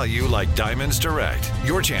 and value like Diamonds Direct.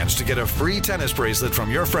 Your chance to get a free tennis bracelet from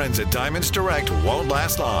your friends at Diamonds Direct won't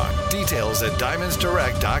last long. Details at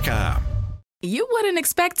diamondsdirect.com. You wouldn't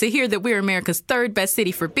expect to hear that we're America's third best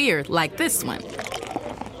city for beer like this one.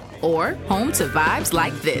 Or home to vibes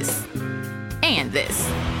like this. And this.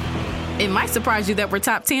 It might surprise you that we're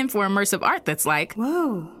top 10 for immersive art that's like,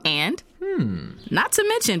 whoa. And, not to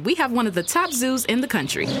mention, we have one of the top zoos in the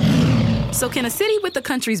country. So can a city with the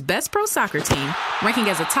country's best pro soccer team, ranking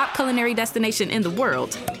as a top culinary destination in the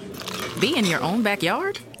world, be in your own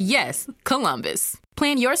backyard? Yes, Columbus.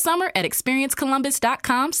 Plan your summer at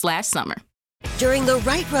experiencecolumbus.com/summer. During the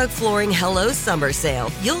Right Rug Flooring Hello Summer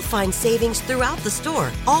Sale, you'll find savings throughout the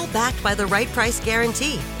store, all backed by the right price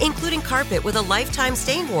guarantee, including carpet with a lifetime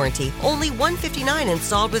stain warranty, only $159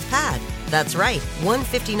 installed with pad. That's right,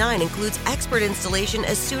 $159 includes expert installation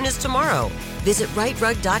as soon as tomorrow. Visit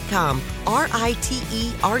rightrug.com,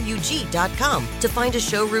 RITERUG.com to find a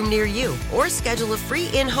showroom near you or schedule a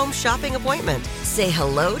free in-home shopping appointment. Say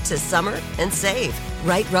hello to summer and save.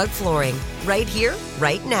 Right Rug Flooring, right here,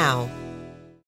 right now.